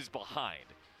team is behind.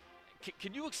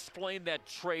 Can you explain that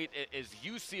trait as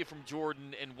you see it from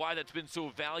Jordan and why that's been so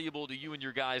valuable to you and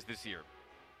your guys this year?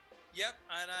 Yep,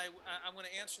 and I'm going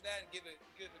to answer that and give a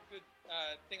good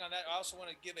thing on that, I also want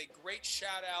to give a great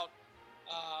shout out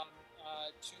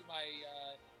to my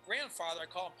grandfather. I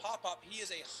call him Pop-Pop. He is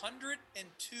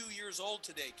 102 years old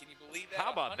today. Can you believe that?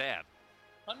 How about that?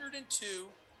 102,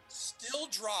 still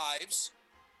drives,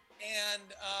 and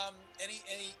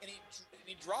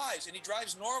he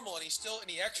drives normal, and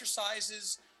he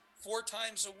exercises 4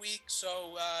 times a week.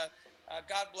 So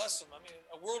God bless him. I mean,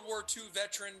 a World War II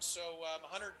veteran, so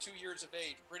 102 years of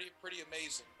age, pretty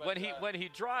amazing. But, when he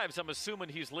drives, I'm assuming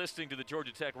he's listening to the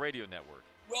Georgia Tech radio network.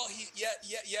 Well,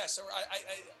 yes. Or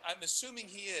I'm assuming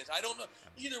he is. I don't know.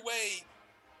 Either way,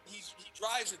 he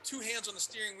drives with 2 hands on the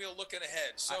steering wheel, looking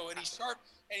ahead. So and he's sharp,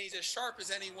 and he's as sharp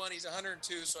as anyone. He's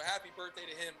 102. So happy birthday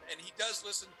to him. And he does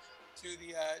listen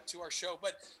to our show.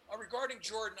 But regarding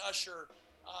Jordan Usher,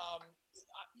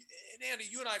 and Andy,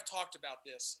 you and I have talked about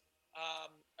this.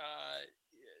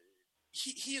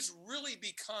 He has really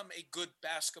become a good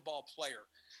basketball player.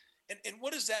 And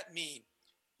what does that mean?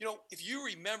 You know, if you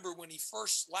remember when he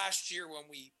last year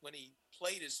when he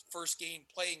played his first game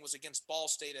playing was against Ball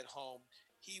State at home,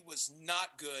 he was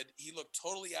not good. He looked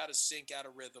totally out of sync, out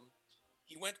of rhythm.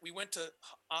 We went to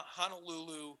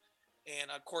Honolulu, and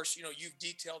of course, you know, you've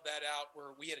detailed that out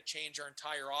where we had to change our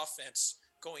entire offense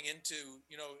going into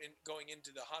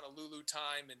the Honolulu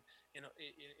time and in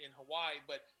Hawaii,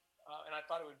 but and I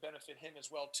thought it would benefit him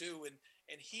as well too.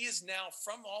 And he is now,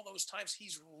 from all those times,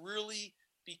 he's really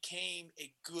became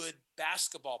a good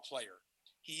basketball player.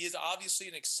 He is obviously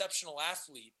an exceptional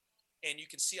athlete, and you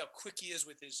can see how quick he is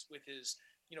with his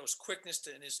his quickness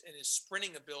and his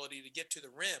sprinting ability to get to the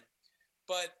rim.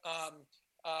 But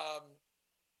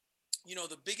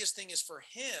the biggest thing is for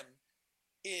him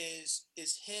is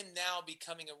him now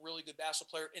becoming a really good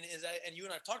basketball player, and you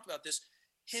and I have talked about this.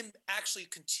 Him actually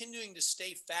continuing to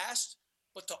stay fast,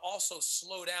 but to also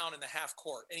slow down in the half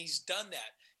court. And he's done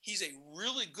that. He's a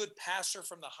really good passer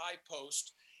from the high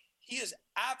post. He has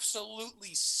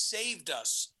absolutely saved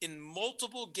us in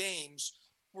multiple games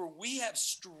where we have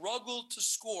struggled to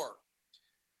score.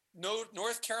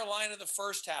 North Carolina the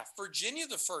first half, Virginia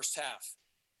the first half,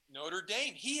 Notre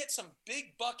Dame. He hit some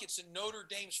big buckets in Notre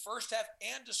Dame's first half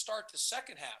and to start the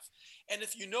second half. And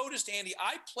if you noticed, Andy,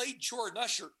 I played Jordan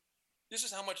Usher. This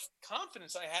is how much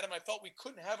confidence I had him. I felt we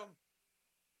couldn't have him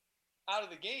out of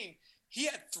the game. He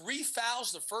had 3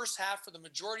 fouls the first half for the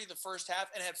majority of the first half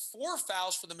and had 4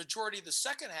 fouls for the majority of the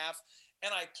second half.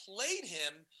 And I played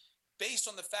him based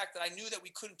on the fact that I knew that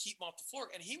we couldn't keep him off the floor.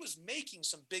 And he was making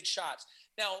some big shots.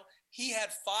 Now, he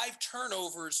had 5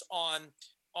 turnovers on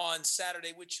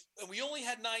Saturday, and we only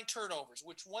had 9 turnovers,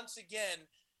 which once again,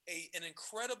 an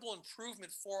incredible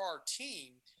improvement for our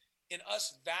team in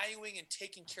us valuing and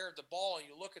taking care of the ball. And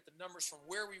you look at the numbers from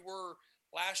where we were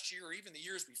last year or even the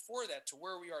years before that to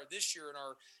where we are this year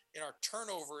in our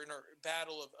turnover, in our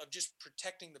battle of just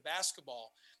protecting the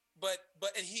basketball.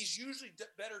 And he's usually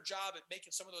better job at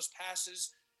making some of those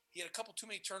passes. He had a couple too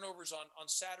many turnovers on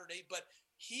Saturday, but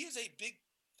he is a big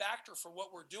factor for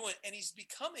what we're doing, and he's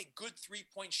become a good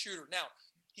 3-point shooter. Now,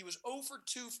 he was 0 for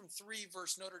 2 from 3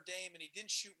 versus Notre Dame, and he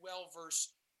didn't shoot well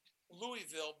versus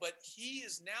Louisville, but he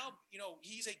is now,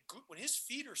 he's a good, when his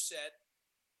feet are set,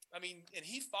 I mean, and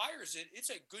he fires it, it's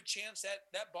a good chance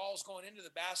that ball is going into the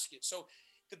basket. So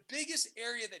the biggest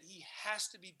area that he has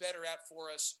to be better at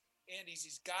for us, Andy, is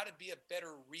he's got to be a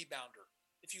better rebounder.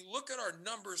 If you look at our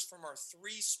numbers from our 3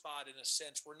 spot, in a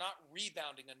sense, we're not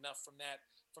rebounding enough from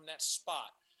that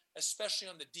spot, especially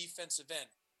on the defensive end.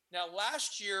 Now,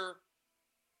 last year,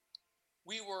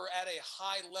 we were at a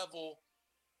high level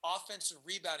offensive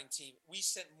rebounding team. We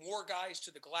sent more guys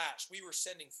to the glass. We were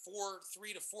sending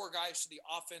 3 to 4 guys to the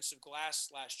offensive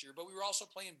glass last year, but we were also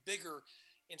playing bigger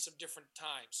in some different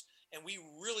times. And we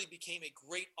really became a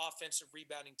great offensive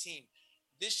rebounding team.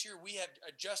 This year, we have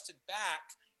adjusted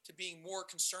back to being more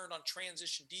concerned on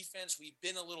transition defense. We've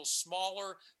been a little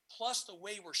smaller, plus the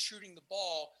way we're shooting the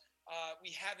ball,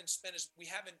 we haven't been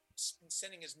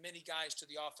sending as many guys to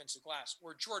the offensive glass.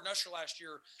 Where Jordan Usher last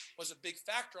year was a big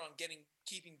factor on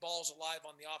keeping balls alive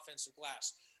on the offensive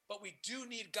glass. But we do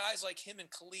need guys like him and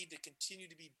Khalid to continue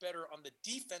to be better on the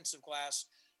defensive glass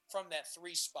from that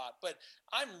 3 spot. But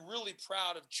I'm really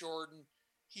proud of Jordan.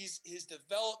 His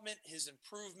development, his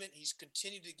improvement, he's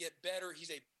continued to get better.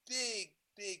 He's a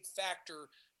big factor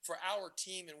for our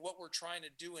team and what we're trying to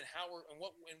do and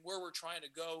where we're trying to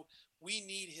go. We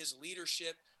need his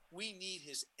leadership. We need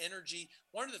his energy.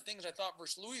 One of the things I thought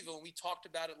versus Louisville, and we talked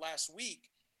about it last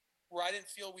week, where I didn't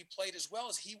feel we played as well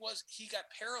as he got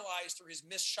paralyzed through his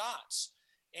missed shots.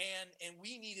 And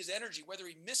we need his energy, whether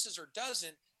he misses or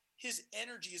doesn't. His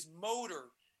energy, his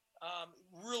motor,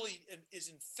 really is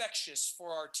infectious for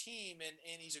our team,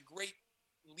 and he's a great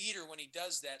leader when he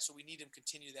does that. So we need him to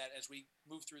continue that as we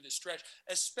move through this stretch,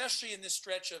 especially in this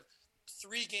stretch of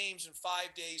 3 games in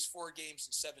 5 days, 4 games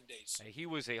in 7 days. He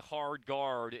was a hard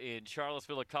guard in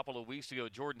Charlottesville a couple of weeks ago.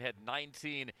 Jordan had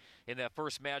 19 in that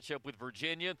first matchup with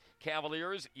Virginia.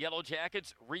 Cavaliers, Yellow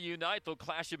Jackets reunite. They'll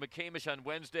clash at McCamish on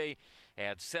Wednesday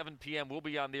at 7 p.m. We'll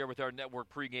be on there with our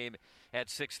network pregame at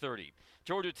 6:30.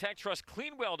 Georgia Tech trusts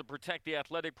Cleanwell to protect the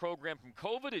athletic program from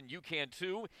COVID, and you can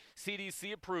too.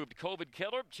 CDC-approved COVID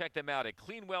killer. Check them out at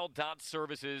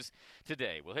cleanwell.services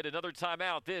today. We'll hit another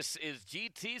timeout. This is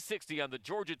GT60 on the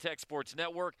Georgia Tech Sports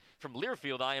Network from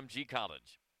Learfield IMG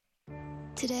College.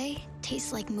 Today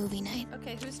tastes like movie night.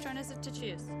 Okay, whose turn is it to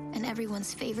choose? And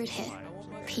everyone's favorite hit,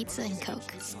 pizza and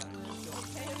Coke.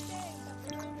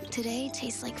 Today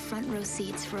tastes like front row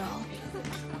seats for all.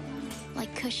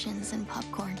 Like cushions and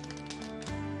popcorn.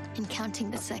 And counting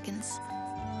the seconds.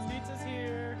 Pizza's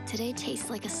here. Today tastes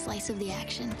like a slice of the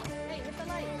action. Hey, hit the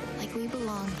light. Like we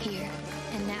belong here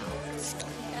and now.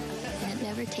 And it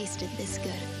never tasted this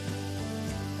good.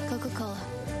 Coca-Cola.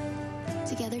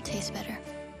 Together tastes better.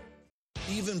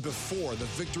 Even before the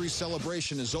victory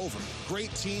celebration is over,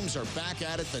 great teams are back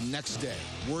at it the next day,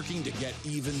 working to get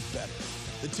even better.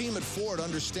 The team at Ford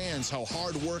understands how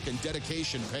hard work and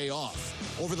dedication pay off.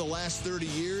 Over the last 30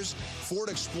 years, Ford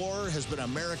Explorer has been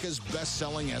America's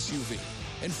best-selling SUV.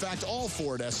 In fact, all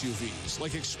Ford SUVs,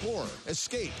 like Explorer,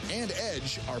 Escape, and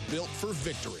Edge, are built for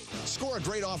victory. Score a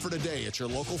great offer today at your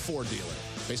local Ford dealer.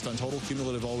 Based on total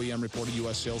cumulative OEM reported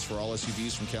U.S. sales for all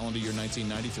SUVs from calendar year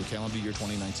 1990 through calendar year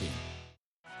 2019.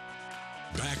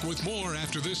 Back with more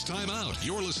after this timeout.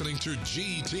 You're listening to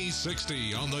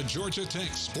GT60 on the Georgia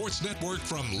Tech Sports Network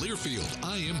from Learfield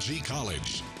IMG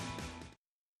College.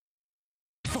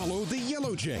 Follow the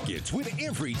Yellow Jackets with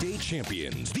Everyday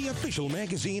Champions, the official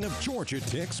magazine of Georgia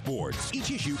Tech Sports. Each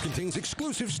issue contains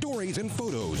exclusive stories and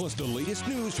photos, plus the latest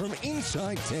news from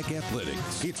inside Tech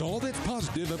athletics. It's all that's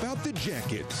positive about the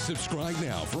Jackets. Subscribe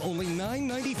now for only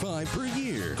 $9.95 per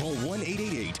year. Call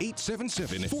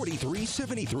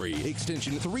 1-888-877-4373,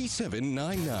 extension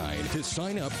 3799 to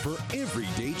sign up for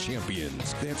Everyday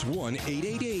Champions. That's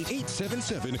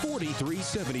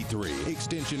 1-888-877-4373,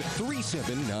 extension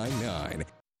 3799.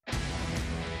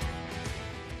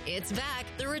 It's back.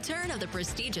 The return of the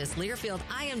prestigious Learfield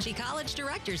IMG College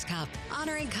Directors Cup,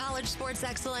 honoring college sports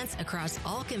excellence across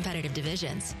all competitive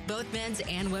divisions, both men's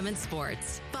and women's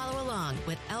sports. Follow along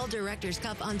with L Directors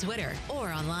Cup on Twitter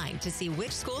or online to see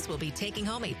which schools will be taking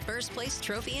home a first place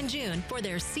trophy in June for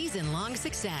their season-long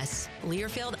success.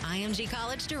 Learfield IMG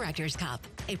College Directors Cup,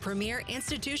 a premier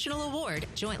institutional award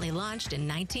jointly launched in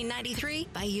 1993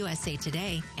 by USA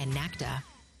Today and NACDA.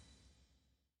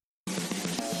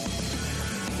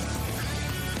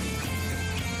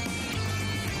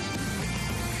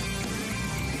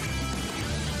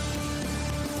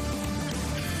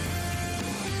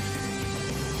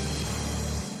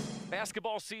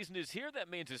 Basketball season is here. That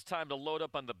means it's time to load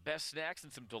up on the best snacks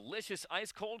and some delicious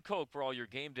ice-cold Coke for all your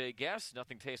game day guests.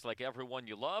 Nothing tastes like everyone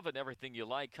you love and everything you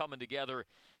like coming together.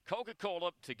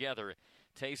 Coca-Cola together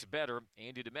tastes better.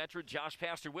 Andy Demetra, Josh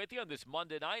Pastor with you on this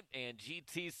Monday night, and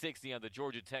GT60 on the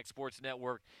Georgia Tech Sports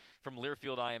Network from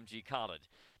Learfield IMG College.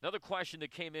 Another question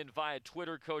that came in via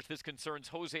Twitter, Coach. This concerns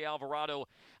Jose Alvarado.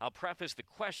 I'll preface the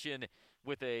question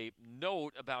with a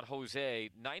note about Jose.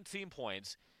 19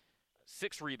 points.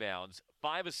 6 rebounds,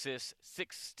 5 assists,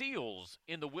 6 steals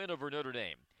in the win over Notre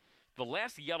Dame. The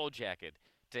last Yellow Jacket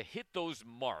to hit those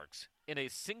marks in a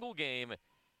single game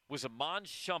was Iman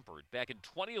Shumpert back in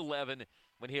 2011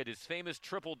 when he had his famous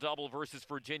triple-double versus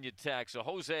Virginia Tech. So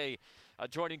Jose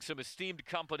joining some esteemed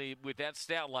company with that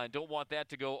stat line. Don't want that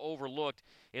to go overlooked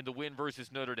in the win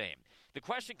versus Notre Dame. The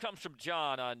question comes from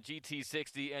John on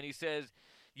GT60, and he says,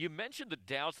 you mentioned the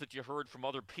doubts that you heard from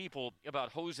other people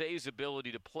about Jose's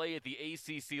ability to play at the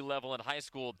ACC level in high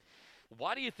school.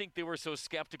 Why do you think they were so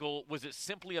skeptical? Was it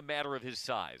simply a matter of his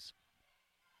size?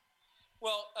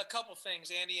 Well, a couple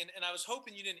things, Andy, and I was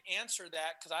hoping you didn't answer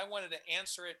that because I wanted to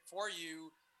answer it for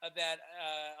you on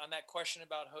that question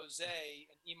about Jose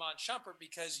and Iman Shumpert,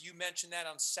 because you mentioned that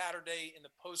on Saturday in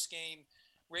the post-game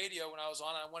radio when I was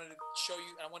on. I wanted to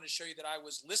show you that I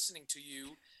was listening to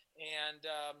you, and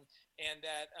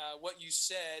that what you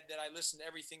said, that I listened to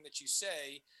everything that you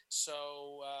say.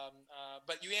 So,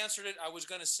 but you answered it. I was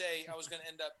going to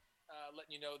end up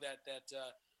letting you know that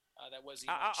was.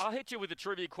 I'll hit you with a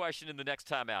trivia question in the next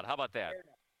time out. How about that?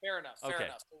 Fair enough. Okay.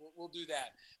 We'll do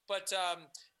that. But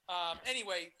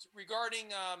anyway,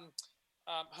 regarding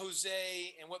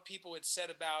Jose and what people had said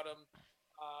about him,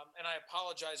 and I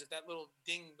apologize if that little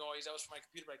ding noise, that was from my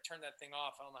computer, but I turned that thing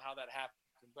off. I don't know how that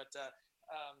happened. But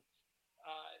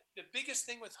the biggest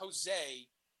thing with Jose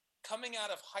coming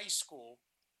out of high school,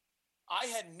 I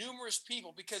had numerous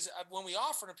people, because when we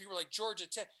offered him, people were like, Georgia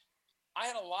Tech. I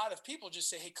had a lot of people just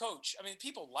say, hey, coach. I mean,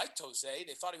 people liked Jose.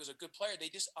 They thought he was a good player.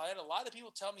 I had a lot of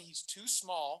people tell me he's too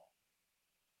small,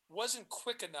 wasn't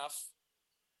quick enough.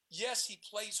 Yes, he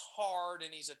plays hard,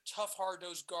 and he's a tough,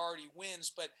 hard-nosed guard. He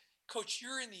wins. But, coach,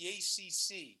 you're in the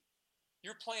ACC.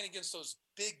 You're playing against those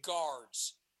big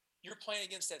guards. You're playing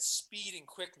against that speed and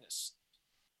quickness.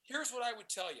 Here's what I would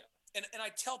tell you. And I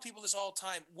tell people this all the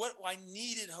time. What I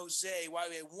needed Jose, why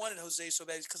I wanted Jose so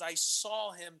bad, is because I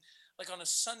saw him like on a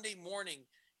Sunday morning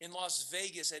in Las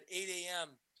Vegas at 8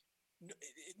 a.m.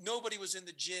 Nobody was in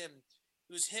the gym.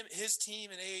 It was him, his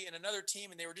team, and another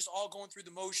team, and they were just all going through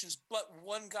the motions. But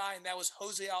one guy, and that was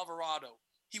Jose Alvarado.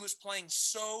 He was playing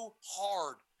so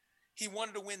hard. He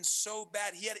wanted to win so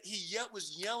bad. He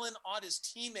was yelling on his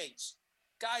teammates,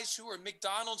 guys who were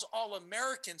McDonald's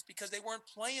All-Americans, because they weren't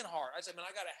playing hard. I said, man,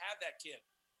 I got to have that kid.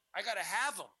 I got to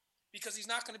have him, because he's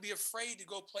not going to be afraid to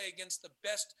go play against the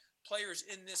best players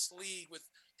in this league with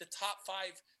the top 5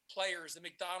 players, the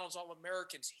McDonald's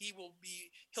All-Americans.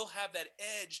 He'll have that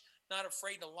edge, not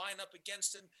afraid to line up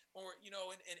against him or,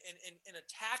 and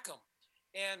attack him.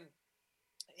 And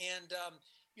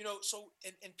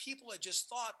people had just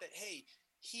thought that, hey,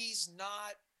 he's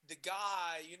not the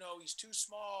guy, he's too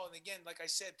small. And again, like I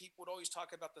said, people would always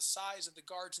talk about the size of the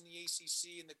guards in the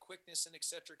ACC and the quickness and et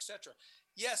cetera, et cetera.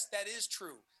 Yes, that is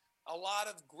true. A lot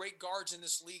of great guards in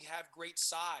this league have great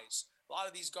size. A lot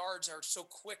of these guards are so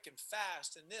quick and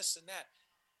fast and this and that.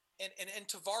 And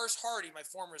Tavares Hardy, my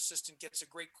former assistant, gets a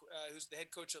great, who's the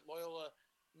head coach at Loyola,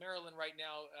 Maryland right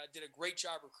now, did a great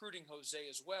job recruiting Jose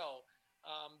as well.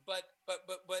 But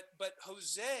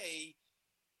Jose,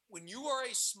 when you are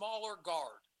a smaller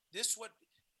guard, there's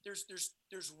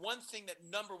one thing that,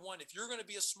 number one, if you're going to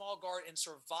be a small guard and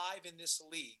survive in this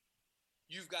league,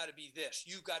 you've got to be this.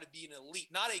 You've got to be an elite,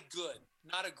 not a good,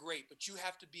 not a great, but you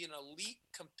have to be an elite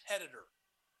competitor.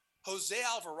 Jose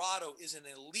Alvarado is an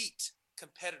elite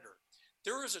competitor.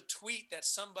 There was a tweet that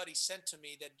somebody sent to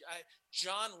me that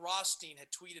John Rothstein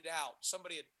had tweeted out.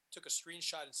 Somebody had took a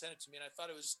screenshot and sent it to me, and I thought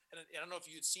it was, and I don't know if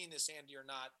you had seen this, Andy, or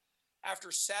not.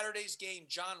 After Saturday's game,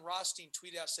 John Rothstein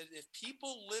tweeted out, said, if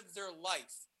people live their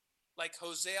life like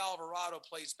Jose Alvarado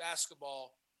plays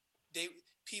basketball,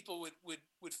 people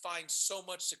would find so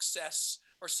much success,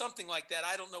 or something like that.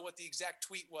 I don't know what the exact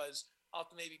tweet was. I'll have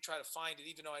to maybe try to find it,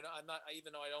 even though I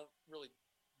don't really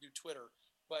do Twitter.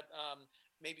 But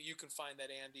maybe you can find that,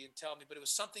 Andy, and tell me. But it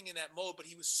was something in that mode. But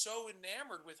he was so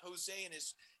enamored with Jose and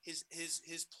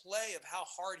his play of how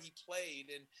hard he played,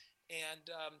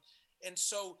 and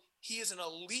so he is an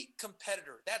elite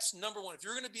competitor. That's number one. If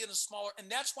you're going to be in a smaller,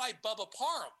 and that's why Bubba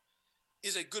Parham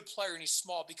is a good player and he's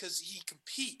small, because he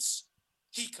competes.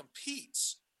 He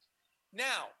competes.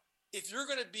 Now, if you're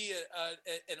going to be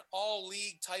an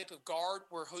all-league type of guard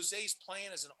where Jose's playing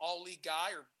as an all-league guy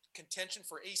or contention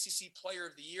for ACC Player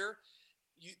of the Year,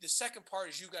 the second part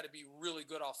is you got to be really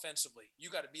good offensively. You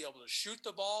got to be able to shoot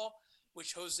the ball,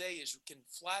 which Jose can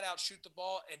flat out shoot the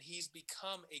ball, and he's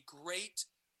become a great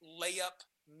layup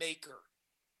maker,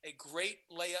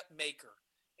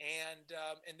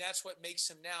 and that's what makes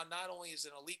him now not only is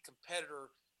an elite competitor,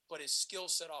 but his skill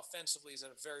set offensively is at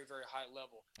a very, very high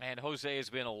level. And Jose has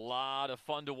been a lot of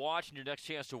fun to watch, and your next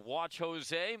chance to watch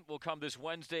Jose will come this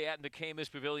Wednesday at McCamish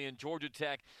Pavilion. Georgia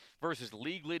Tech versus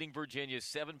league-leading Virginia,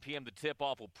 7 p.m. the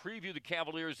tip-off. We'll preview the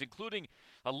Cavaliers, including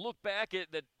a look back at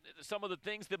some of the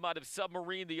things that might have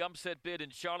submarined the upset bid in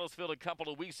Charlottesville a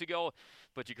couple of weeks ago,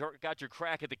 but you got your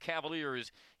crack at the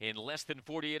Cavaliers in less than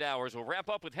 48 hours. We'll wrap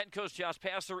up with head coach Josh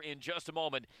Pastner in just a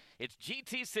moment. It's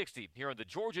GT60 here on the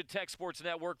Georgia Tech Sports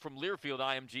Network from Learfield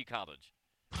IMG College.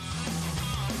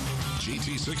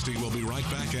 GT60 will be right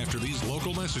back after these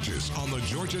local messages on the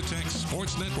Georgia Tech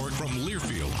Sports Network from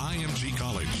Learfield IMG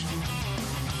College.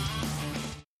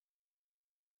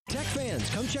 Tech fans,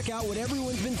 come check out what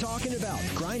everyone's been talking about.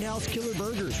 Grindhouse Killer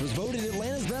Burgers was voted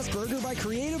Atlanta's best burger by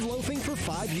Creative Loafing for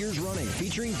 5 years running,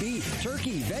 featuring beef,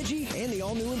 turkey, veggie, and the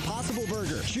all-new Impossible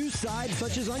Burger. Choose sides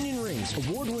such as onion rings,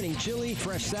 award-winning chili,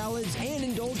 fresh salads, and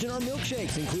indulge in our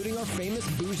milkshakes, including our famous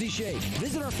Boozy Shake.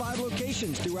 Visit our 5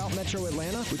 locations throughout Metro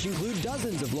Atlanta, which include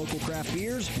dozens of local craft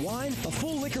beers, wine, a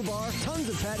full liquor bar, tons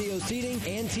of patio seating,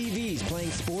 and TVs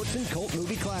playing sports and cult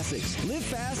movie classics. Live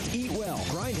fast, eat well.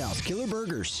 Grindhouse Killer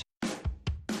Burgers.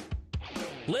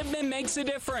 Libman makes a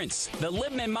difference. The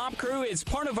Libman Mop Crew is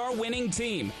part of our winning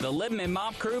team. The Libman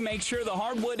Mop Crew makes sure the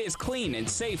hardwood is clean and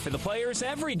safe for the players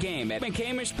every game at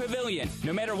McCamish Pavilion.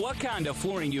 No matter what kind of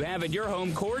flooring you have at your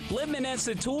home court, Libman has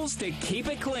the tools to keep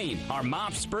it clean. Our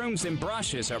mops, brooms, and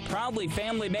brushes are proudly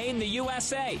family made in the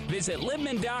USA. Visit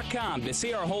Libman.com to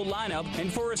see our whole lineup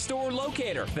and for a store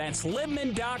locator. That's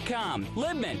Libman.com.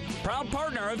 Libman, proud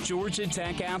partner of Georgia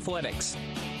Tech Athletics.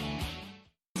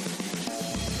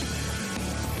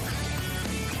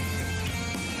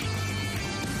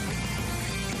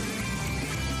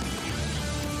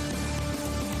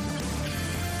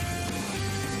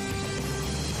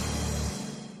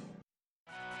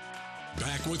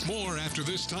 Back with more after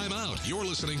this timeout. You're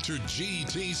listening to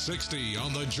GT60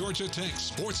 on the Georgia Tech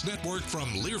Sports Network from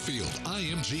Learfield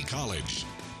IMG College.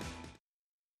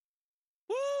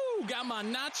 Woo! Got my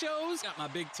nachos, got my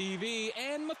big TV,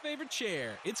 and my favorite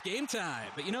chair. It's game time.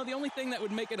 But you know, the only thing that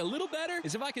would make it a little better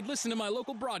is if I could listen to my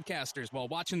local broadcasters while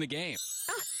watching the game.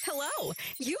 Hello.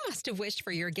 You must have wished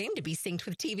for your game to be synced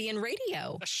with TV and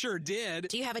radio. I sure did.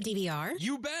 Do you have a DVR?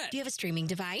 You bet. Do you have a streaming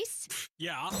device?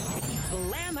 Yeah.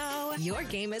 Blammo! Your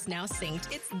game is now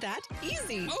synced. It's that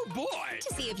easy. Oh, boy.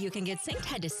 To see if you can get synced,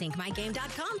 head to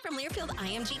syncmygame.com from Learfield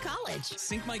IMG College.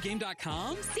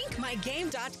 Syncmygame.com?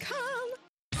 Syncmygame.com.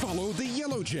 Follow the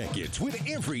Yellow Jackets with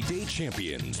Everyday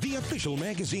Champions, the official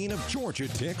magazine of Georgia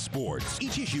Tech Sports.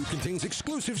 Each issue contains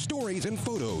exclusive stories and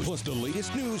photos, plus the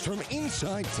latest news from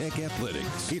inside Tech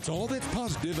athletics. It's all that's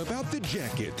positive about the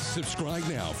Jackets. Subscribe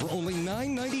now for only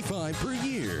 $9.95 per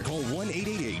year. Call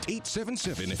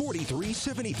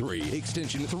 1-888-877-4373,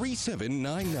 extension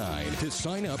 3799 to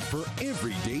sign up for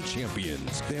Everyday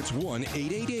Champions. That's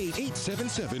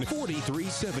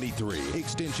 1-888-877-4373,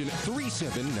 extension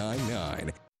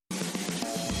 3799.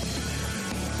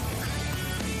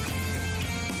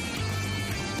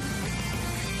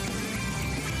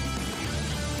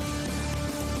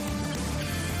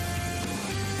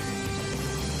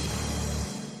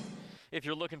 If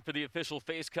you're looking for the official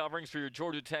face coverings for your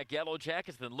Georgia Tech Yellow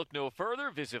Jackets, then look no further.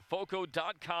 Visit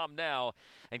Foco.com now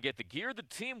and get the gear the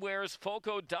team wears.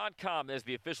 Foco.com as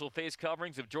the official face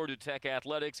coverings of Georgia Tech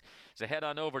Athletics. So head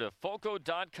on over to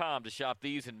Foco.com to shop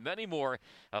these and many more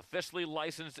officially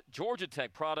licensed Georgia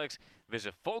Tech products.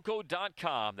 Visit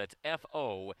Foco.com. That's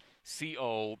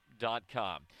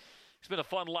Foco.com. It's been a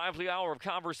fun, lively hour of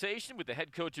conversation with the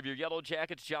head coach of your Yellow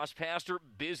Jackets, Josh Pastner.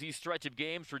 Busy stretch of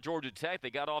games for Georgia Tech.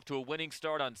 They got off to a winning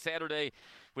start on Saturday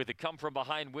with a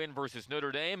come-from-behind win versus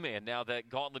Notre Dame, and now that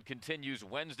gauntlet continues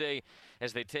Wednesday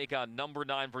as they take on number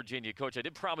 9 Virginia. Coach, I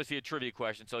did promise you a trivia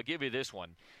question, so I'll give you this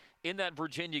one. In that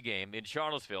Virginia game in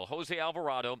Charlottesville, Jose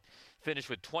Alvarado finished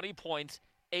with 20 points,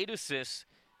 8 assists,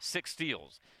 6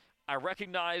 steals. I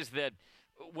recognize that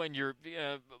when you're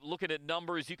looking at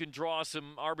numbers, you can draw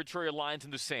some arbitrary lines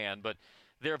in the sand, but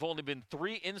there have only been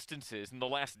 3 instances in the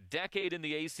last decade in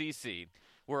the ACC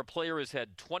where a player has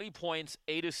had 20 points,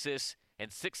 8 assists,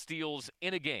 and 6 steals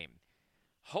in a game.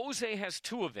 Jose has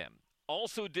 2 of them.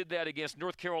 Also did that against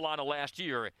North Carolina last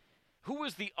year. Who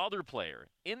was the other player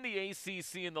in the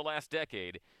ACC in the last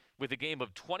decade with a game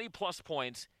of 20-plus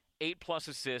points, 8-plus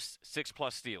assists,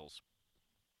 6-plus steals?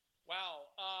 Wow.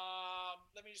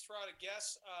 Let me just throw out a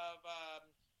guess of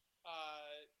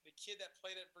the kid that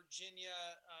played at Virginia,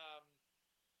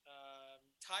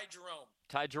 Ty Jerome.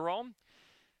 Ty Jerome?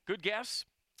 Good guess.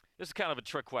 This is kind of a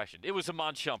trick question. It was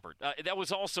Iman Shumpert. That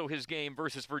was also his game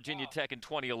versus Virginia Tech in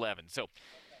 2011. So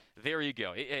there you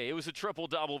go. It was a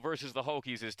triple-double versus the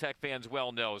Hokies, as Tech fans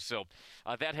well know. So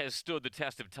that has stood the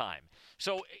test of time.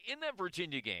 So in that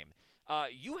Virginia game,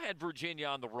 you had Virginia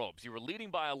on the ropes. You were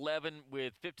leading by 11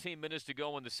 with 15 minutes to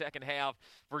go in the second half.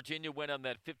 Virginia went on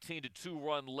that 15-2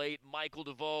 run late. Michael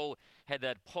DeVoe had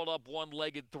that pull-up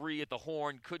one-legged 3 at the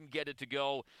horn, couldn't get it to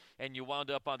go, and you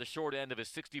wound up on the short end of a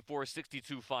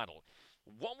 64-62 final.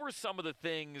 What were some of the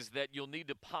things that you'll need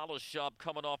to polish up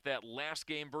coming off that last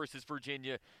game versus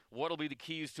Virginia? What will be the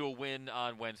keys to a win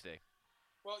on Wednesday?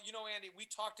 Well, you know, Andy, we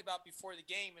talked about before the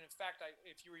game, and in fact,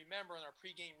 if you remember in our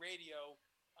pregame radio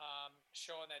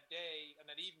show on that day, on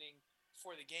that evening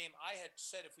before the game, I had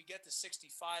said if we get to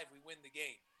 65, we win the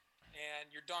game.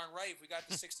 And you're darn right, if we got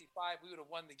to 65, we would have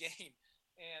won the game.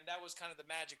 And that was kind of the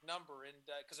magic number. And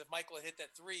because if Michael had hit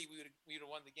that 3, we would have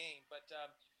won the game. But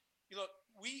you look,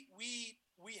 we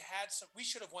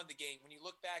should have won the game. When you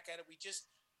look back at it, we just,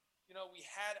 we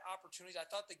had opportunities. I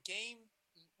thought we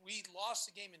lost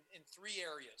the game in 3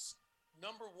 areas.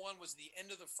 Number 1 was the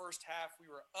end of the first half. We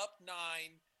were up 9.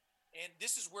 And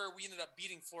this is where we ended up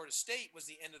beating Florida State, was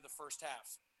the end of the first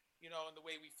half, and the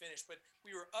way we finished. But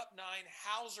we were up 9.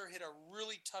 Hauser hit a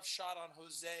really tough shot on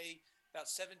Jose. about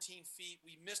 17 feet.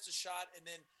 We missed a shot, and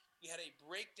then we had a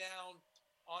breakdown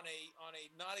on a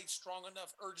not a strong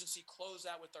enough urgency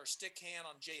closeout with our stick hand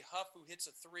on Jay Huff, who hits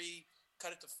a 3,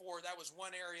 cut it to 4. That was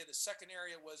one area. The second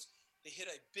area was they hit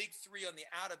a big 3 on the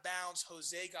out of bounds.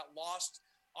 Jose got lost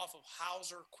off of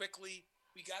Hauser quickly.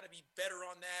 We got to be better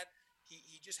on that.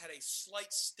 He just had a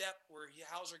slight step where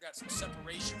Hauser got some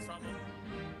separation from him.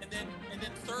 And then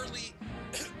thirdly,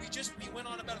 we went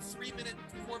on about a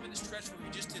 4-minute stretch where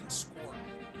we just didn't score.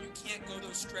 And you can't go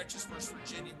those stretches versus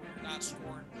Virginia where you're not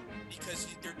scoring because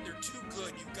they're too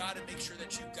good. You've got to make sure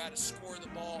that you've got to score the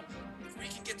ball. If we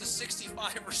can get to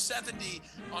 65 or 70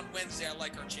 on Wednesday, I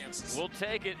like our chances. We'll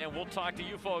take it, and we'll talk to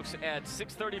you folks at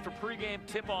 6:30 for pregame,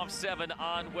 tip-off 7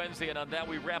 on Wednesday. And on that,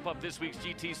 we wrap up this week's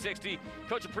GT60.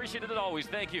 Coach, appreciate it as always.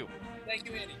 Thank you. Thank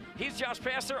you, Andy. He's Josh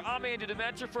Pastner. I'm Andy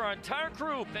Demetra. For our entire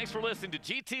crew, thanks for listening to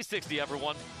GT60,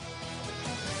 everyone.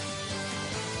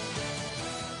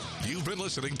 You've been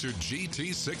listening to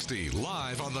GT60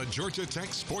 live on the Georgia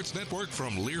Tech Sports Network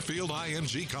from Learfield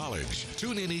IMG College.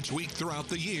 Tune in each week throughout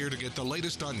the year to get the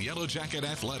latest on Yellow Jacket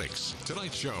athletics.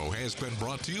 Tonight's show has been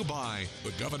brought to you by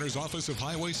the Governor's Office of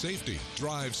Highway Safety.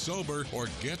 Drive sober or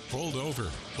get pulled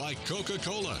over. By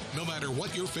Coca-Cola. No matter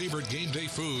what your favorite game day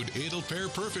food, it'll pair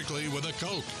perfectly with a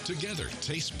Coke. Together,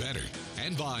 tastes better.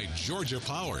 And by Georgia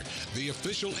Power, the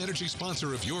official energy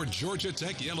sponsor of your Georgia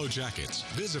Tech Yellow Jackets.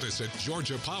 Visit us at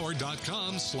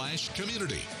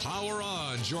georgiapower.com/community. Power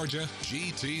on, Georgia.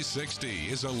 GT60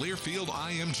 is a Learfield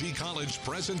IMG College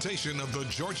presentation of the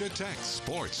Georgia Tech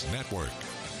Sports Network.